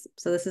communities.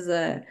 So this is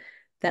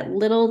that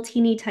little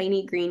teeny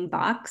tiny green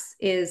box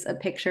is a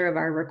picture of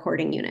our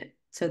recording unit.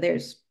 So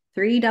there's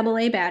 3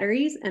 AA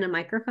batteries and a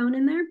microphone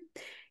in there,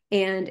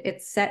 and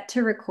it's set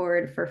to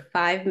record for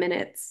 5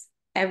 minutes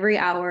every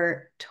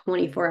hour,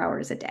 24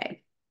 hours a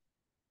day.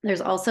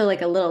 There's also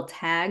like a little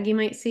tag you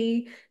might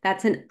see.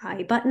 That's an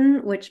I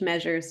button, which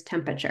measures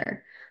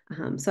temperature.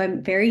 So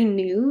I'm very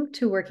new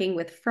to working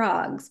with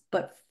frogs,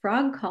 but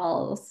frog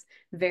calls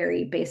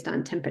vary based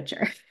on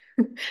temperature.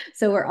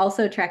 So we're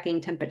also tracking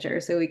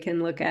temperature so we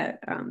can look at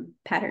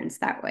patterns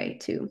that way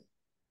too.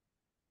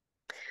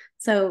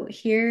 So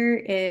here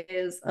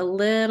is a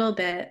little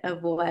bit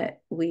of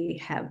what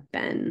we have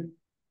been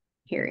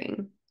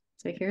hearing.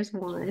 So here's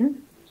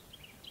one.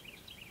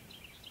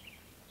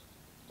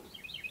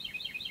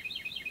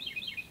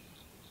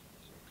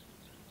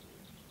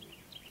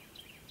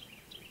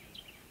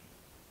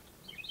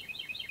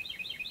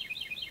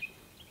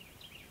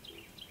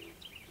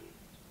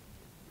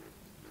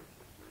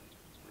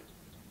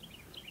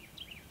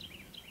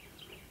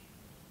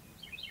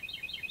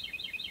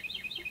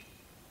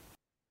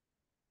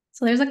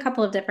 So there's a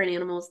couple of different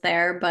animals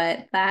there,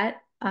 but that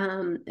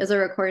is a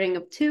recording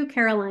of 2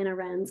 Carolina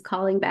wrens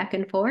calling back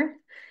and forth.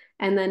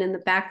 And then in the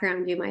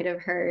background, you might have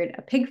heard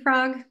a pig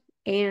frog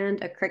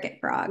and a cricket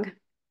frog.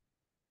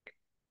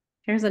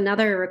 Here's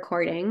another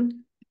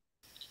recording.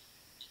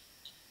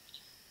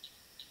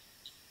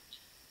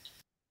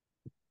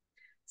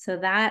 So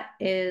that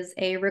is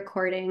a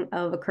recording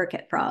of a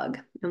cricket frog.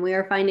 And we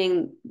are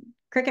finding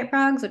cricket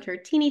frogs, which are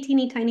teeny,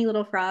 teeny, tiny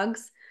little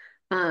frogs,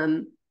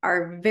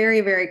 are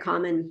very, very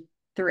common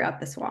throughout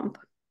the swamp.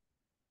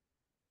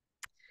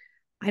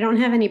 I don't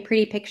have any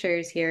pretty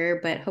pictures here,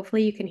 but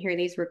hopefully you can hear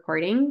these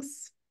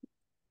recordings.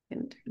 I'm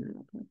gonna turn that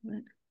up a little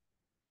bit.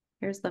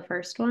 Here's the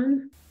first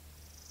one.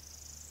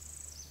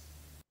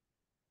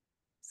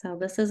 So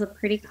this is a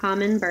pretty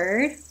common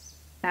bird.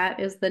 That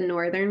is the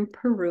northern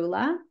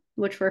parula,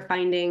 which we're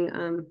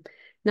finding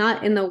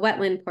not in the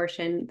wetland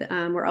portion.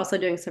 We're also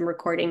doing some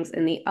recordings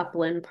in the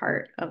upland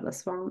part of the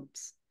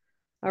swamps,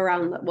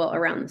 around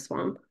the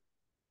swamp.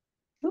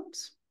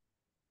 Oops.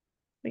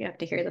 We have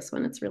to hear this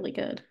one. It's really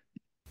good.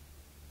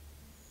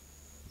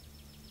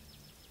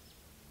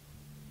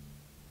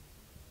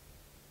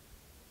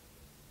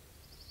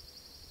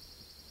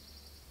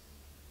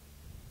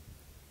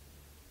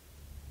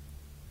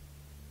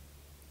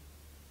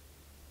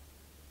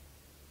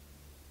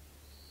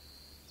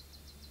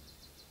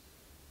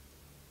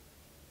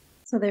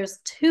 So there's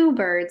 2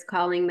 birds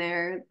calling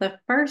there. The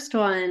first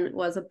one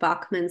was a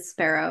Bachman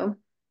sparrow,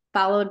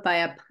 followed by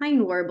a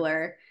pine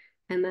warbler,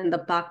 and then the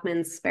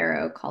Bachman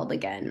sparrow called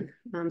again.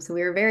 So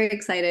we were very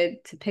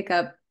excited to pick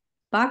up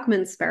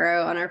Bachman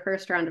sparrow on our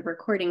first round of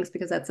recordings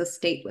because that's a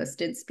state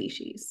listed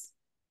species.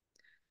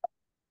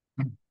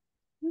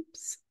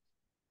 Oops.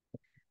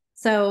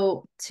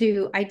 So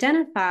to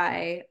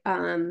identify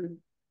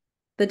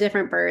the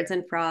different birds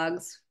and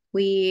frogs,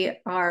 we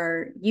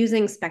are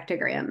using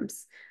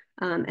spectrograms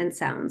and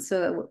sounds.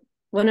 So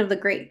one of the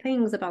great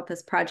things about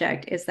this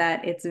project is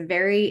that it's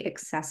very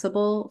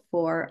accessible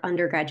for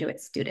undergraduate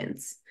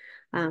students.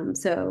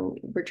 So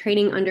we're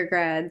training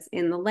undergrads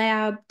in the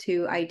lab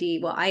to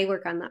ID. Well, I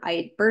work on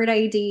the bird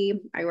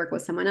ID. I work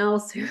with someone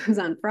else who's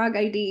on frog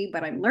ID,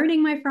 but I'm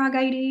learning my frog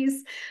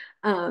IDs.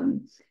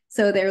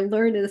 So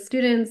the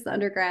students, the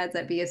undergrads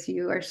at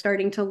VSU are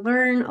starting to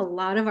learn a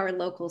lot of our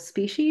local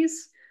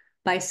species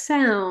by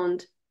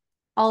sound,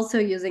 also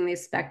using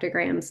these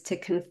spectrograms to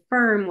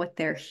confirm what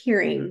they're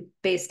hearing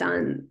based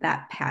on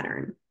that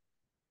pattern.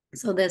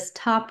 So this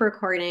top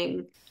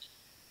recording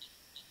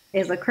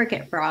is a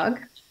cricket frog,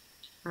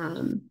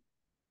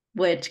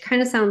 which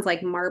kind of sounds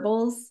like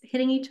marbles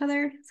hitting each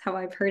other. That's how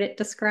I've heard it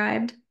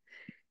described.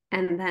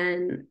 And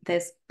then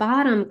this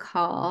bottom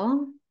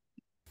call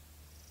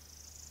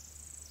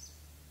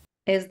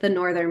is the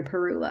northern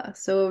parula.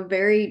 So a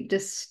very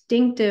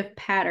distinctive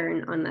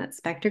pattern on that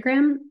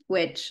spectrogram,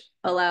 which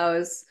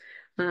allows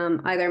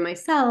either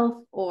myself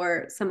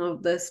or some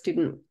of the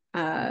student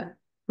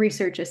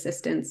research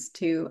assistants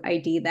to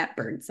ID that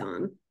bird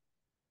song.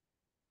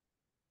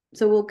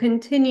 So we'll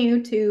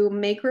continue to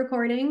make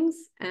recordings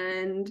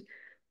and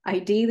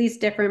ID these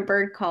different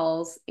bird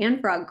calls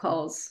and frog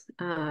calls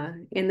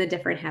in the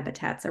different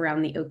habitats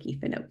around the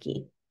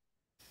Okefenokee.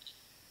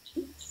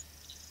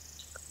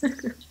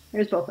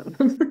 There's both of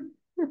them.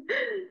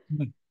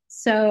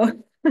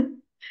 So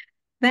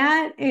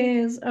that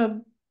is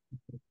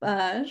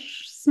a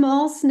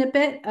small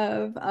snippet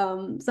of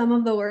some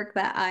of the work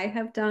that I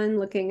have done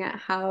looking at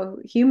how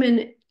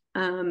human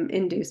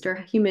induced or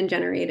human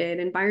generated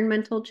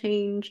environmental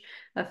change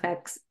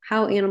affects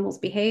how animals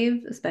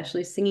behave,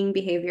 especially singing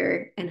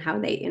behavior, and how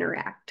they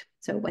interact.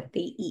 So what they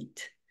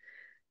eat.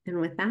 And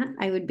with that,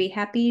 I would be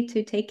happy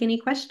to take any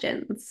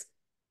questions.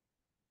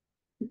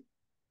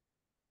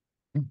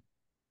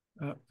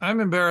 I'm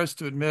embarrassed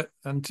to admit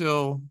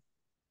until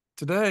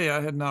today,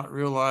 I had not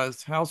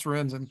realized house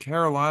wrens and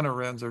Carolina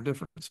wrens are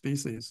different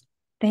species.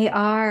 They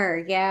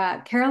are,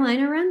 yeah.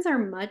 Carolina wrens are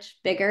much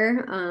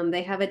bigger.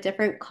 They have a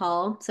different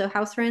call. So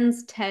house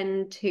wrens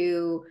tend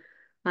to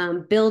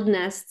build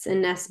nests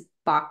in nest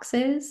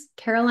boxes.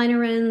 Carolina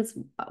wrens,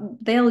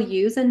 they'll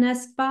use a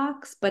nest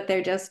box, but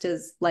they're just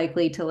as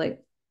likely to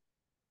like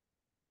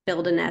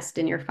build a nest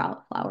in your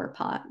flower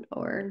pot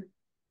or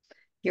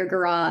your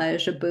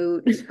garage, a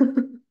boot,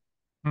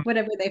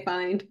 whatever they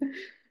find.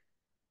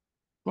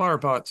 Flower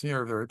pots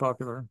here are very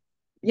popular.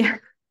 Yeah,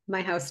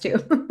 my house too.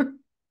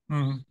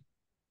 Mhm.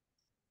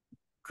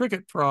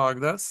 Cricket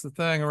frog, that's the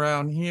thing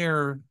around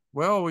here.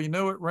 Well, we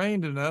know it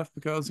rained enough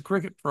because the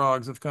cricket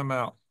frogs have come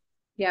out.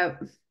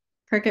 Yep.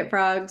 Cricket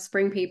frogs,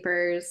 spring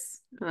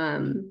peepers.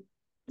 So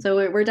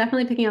we're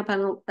definitely picking up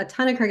on a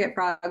ton of cricket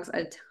frogs,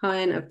 a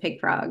ton of pig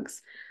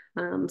frogs,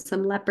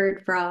 some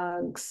leopard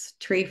frogs,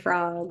 tree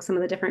frogs, some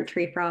of the different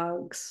tree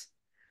frogs.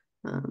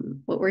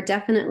 What we're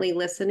definitely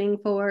listening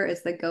for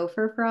is the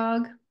gopher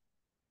frog.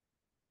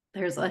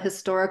 There's a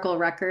historical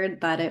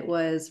record that it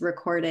was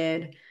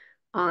recorded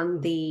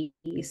on the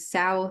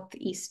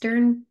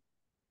southeastern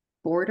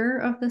border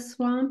of the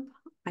swamp,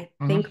 I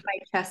think Mhm. by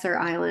Chesser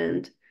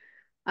Island.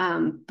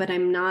 But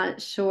I'm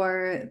not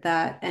sure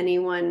that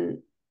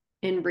anyone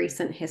in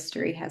recent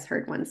history has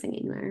heard one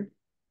singing there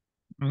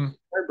Mhm.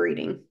 or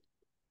breeding.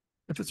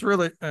 If it's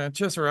really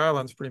Chesser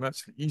Island's pretty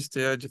much the east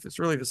edge. If it's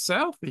really the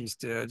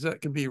southeast edge,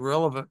 that could be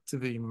relevant to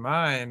the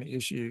mine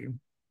issue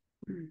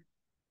Mm.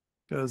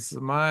 because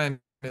the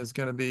mine is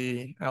going to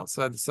be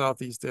outside the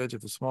southeast edge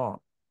of the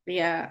swamp.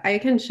 Yeah, I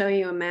can show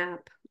you a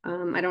map.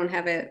 I don't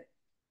have it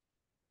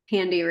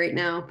handy right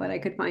now, but I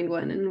could find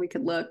one and we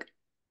could look.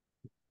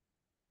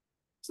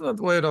 It's not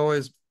the way it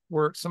always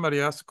works. Somebody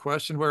asks a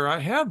question where I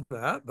have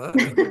that, but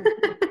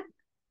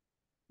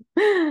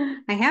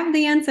I have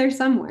the answer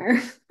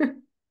somewhere.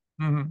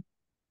 Mhm.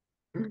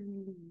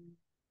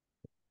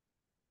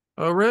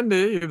 Oh,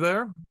 Randy, you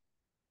there?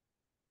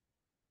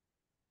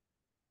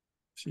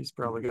 She's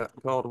probably got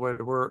called away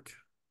to work.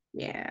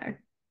 Yeah,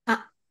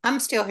 Uh, I'm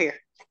still here.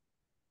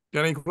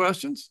 Got any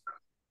questions?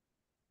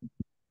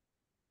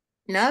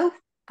 No,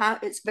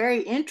 it's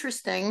very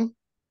interesting.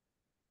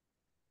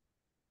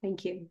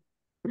 thank you.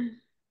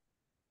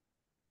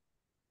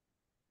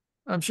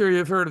 I'm sure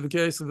you've heard of the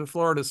case of the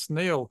Florida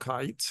snail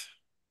kite,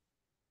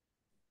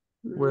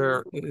 Mm,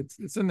 where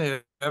it's in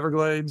the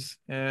Everglades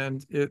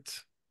and it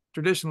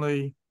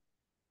traditionally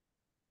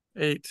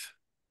ate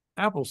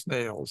apple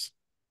snails.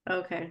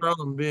 okay.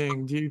 Problem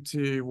being due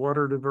to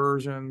water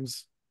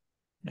diversions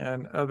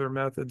and other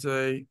methods,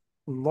 a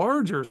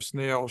larger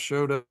snail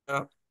showed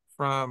up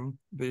from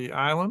the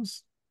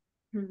islands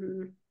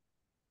Mhm.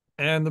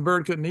 and the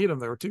bird couldn't eat them.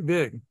 They were too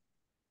big.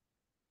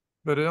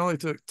 But it only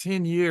took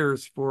 10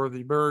 years for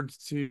the birds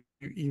to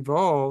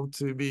evolve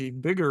to be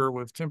bigger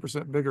with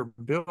 10% bigger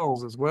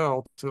bills as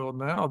well, till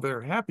now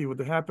they're happy with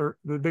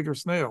the bigger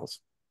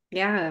snails.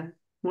 Yeah,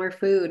 more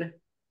food.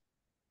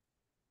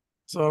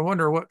 So I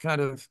wonder what kind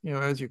of,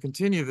 as you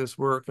continue this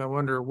work, I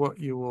wonder what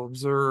you will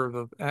observe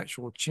of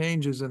actual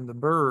changes in the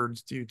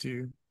birds due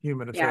to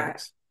human Yeah,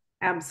 effects.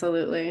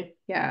 absolutely.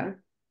 Yeah.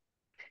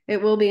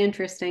 It will be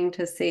interesting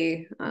to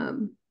see.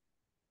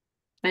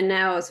 And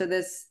now, so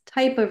this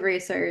type of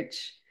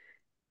research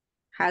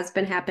has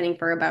been happening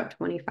for about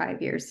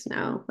 25 years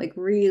now, like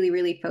really,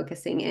 really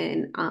focusing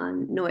in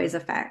on noise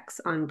effects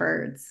on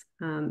birds.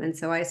 And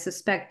so I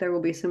suspect there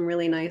will be some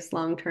really nice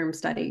long-term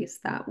studies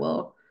that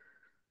will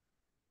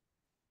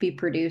be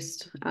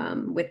produced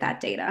with that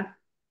data.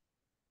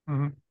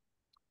 Mhm.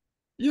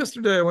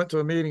 Yesterday, I went to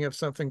a meeting of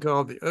something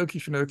called the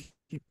Okefenokee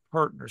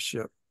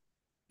Partnership.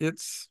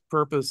 Its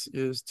purpose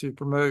is to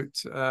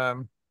promote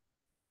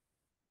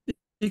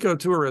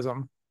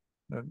ecotourism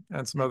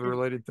and some other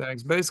related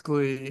things.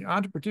 Basically,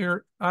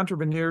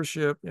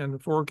 entrepreneurship in the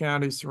four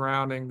counties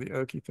surrounding the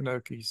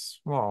Okefenokee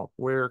Swamp,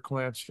 Ware,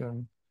 Clinch,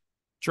 and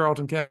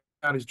Charlton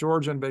counties,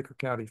 Georgia and Baker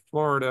County,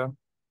 Florida.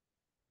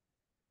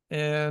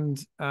 And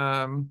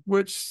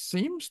which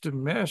seems to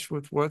mesh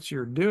with what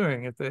you're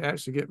doing. If they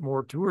actually get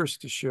more tourists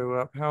to show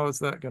up, how is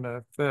that going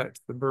to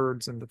affect the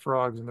birds and the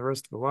frogs and the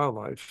rest of the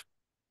wildlife?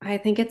 I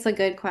think it's a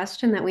good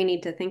question that we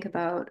need to think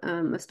about,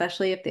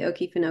 especially if the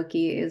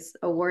Okefenokee is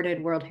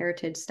awarded World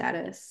Heritage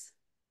status,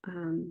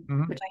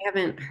 which I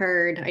haven't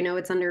heard. I know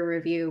it's under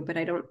review, but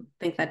I don't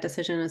think that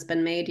decision has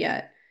been made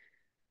yet.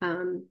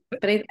 But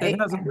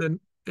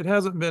It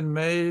hasn't been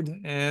made,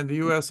 and the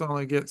U.S.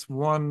 only gets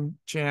one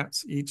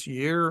chance each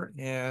year.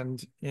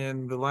 And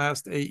in the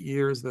last 8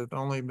 years, there've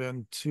only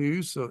been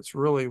two, so it's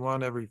really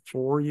one every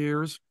 4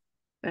 years.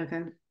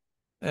 Okay.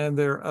 And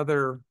there are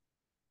other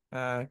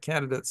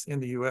candidates in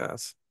the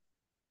U.S.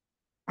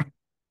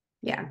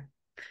 Yeah.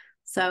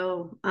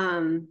 So,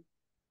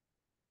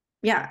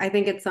 yeah, I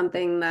think it's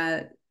something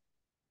that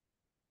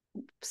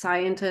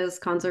scientists,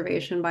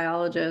 conservation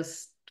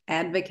biologists,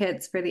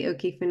 advocates for the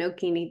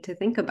Okefenokee need to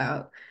think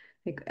about.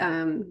 Like,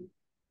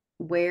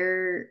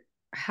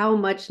 how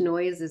much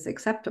noise is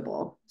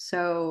acceptable.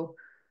 So,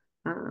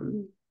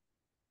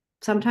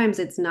 sometimes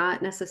it's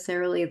not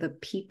necessarily the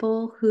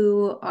people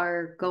who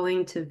are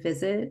going to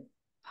visit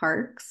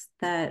parks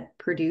that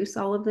produce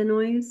all of the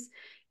noise.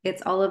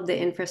 It's all of the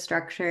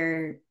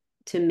infrastructure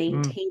to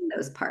maintain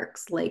those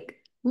parks, like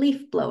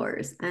leaf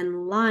blowers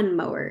and lawn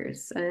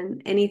mowers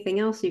and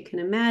anything else you can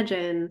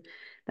imagine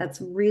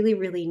that's really,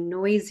 really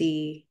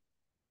noisy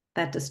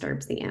that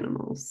disturbs the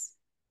animals.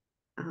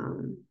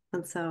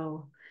 And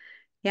so,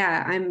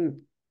 yeah,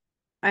 I'm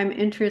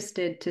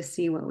interested to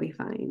see what we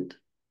find.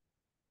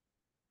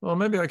 Well,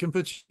 maybe I can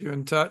put you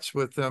in touch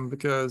with them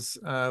because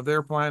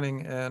they're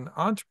planning an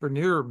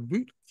entrepreneur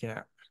boot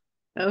camp.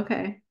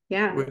 Okay.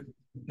 Yeah.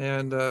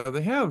 And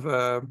they have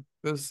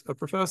there's a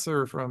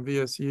professor from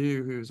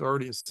VSU who's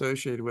already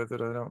associated with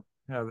it. I don't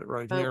have it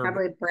right Oh, here, but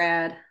probably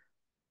Brad.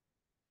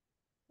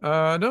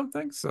 I don't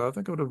think so. I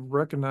think I would have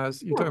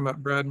recognized you talking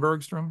about Brad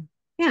Bergstrom.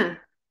 Yeah.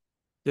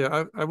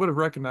 Yeah, I would have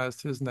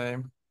recognized his name.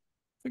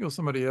 I think it was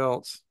somebody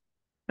else.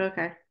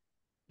 Okay.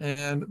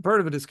 And part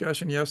of the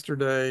discussion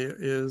yesterday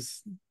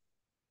is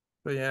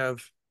they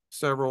have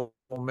several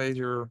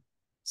major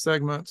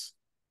segments.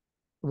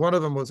 One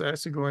of them was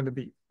actually going to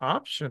be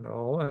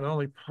optional and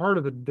only part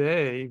of the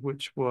day,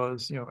 which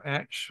was,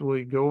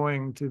 actually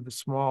going to the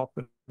swamp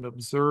and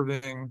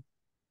observing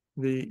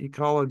the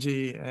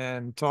ecology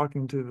and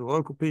talking to the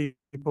local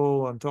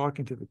people and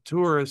talking to the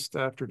tourists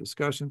after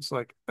discussions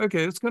like,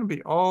 okay, it's going to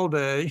be all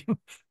day.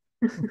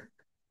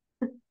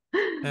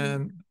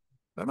 And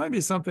that might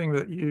be something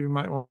that you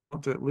might want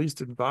to at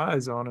least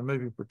advise on and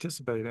maybe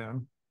participate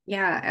in.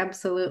 Yeah,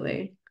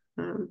 absolutely.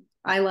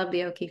 I love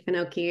the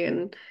Okefenokee,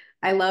 and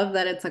I love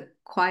that it's a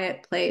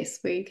quiet place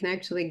where you can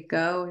actually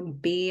go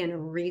and be in a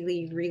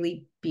really,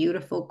 really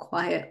beautiful,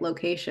 quiet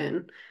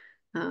location.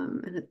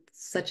 And it's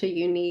such a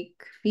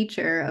unique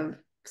feature of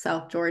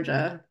South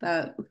Georgia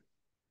that,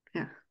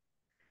 yeah,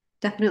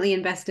 definitely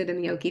invested in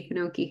the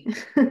Okefenokee.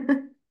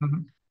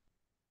 Mhm.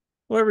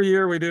 Well, every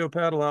year we do a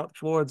paddle out to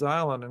Floyd's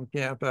Island and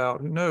camp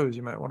out. Who knows?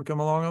 You might want to come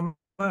along on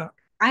that.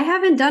 I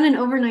haven't done an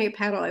overnight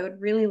paddle. I would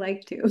really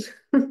like to.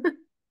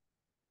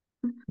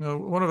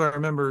 One of our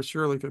members,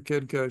 Shirley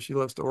Kokidko, she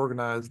loves to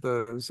organize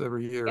those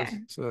every year. Yeah,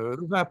 So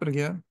it'll happen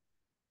again.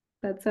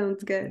 that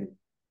sounds good.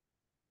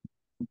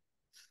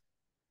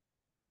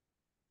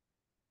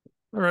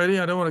 All righty.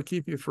 I don't want to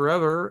keep you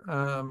forever.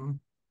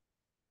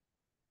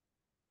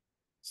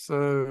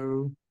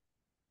 So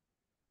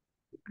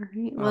All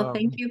right. Well,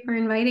 thank you for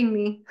inviting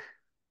me.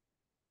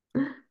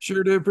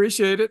 sure do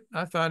appreciate it.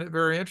 I find it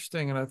very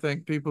interesting, and I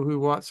think people who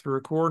watch the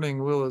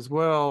recording will as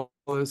well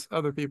as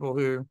other people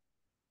who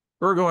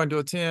are going to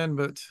attend,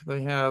 but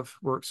they have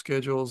work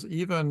schedules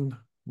even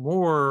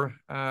more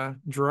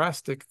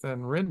drastic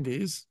than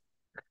Rendy's.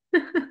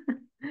 One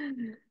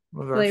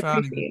of Well, our I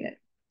founding, appreciate it.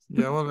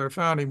 yeah, one of our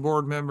founding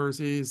board members.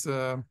 He's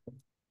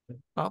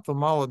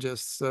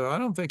ophthalmologist, so I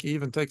don't think he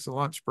even takes a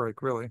lunch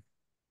break, really.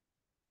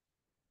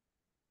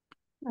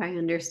 I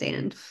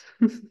understand.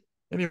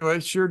 Anyway,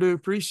 sure do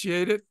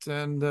appreciate it,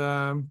 and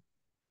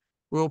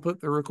we'll put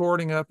the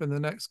recording up in the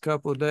next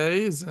couple of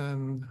days,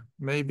 and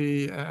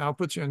maybe I'll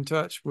put you in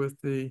touch with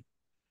the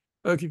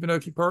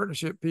Okefenokee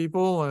Partnership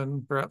people,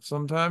 and perhaps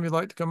sometime you'd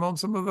like to come on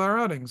some of our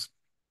outings.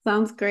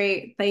 Sounds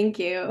great. Thank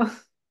you.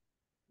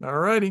 All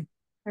righty.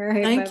 All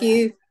right. Thank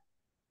you.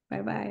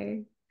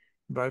 Bye-bye.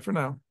 Bye for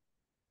now.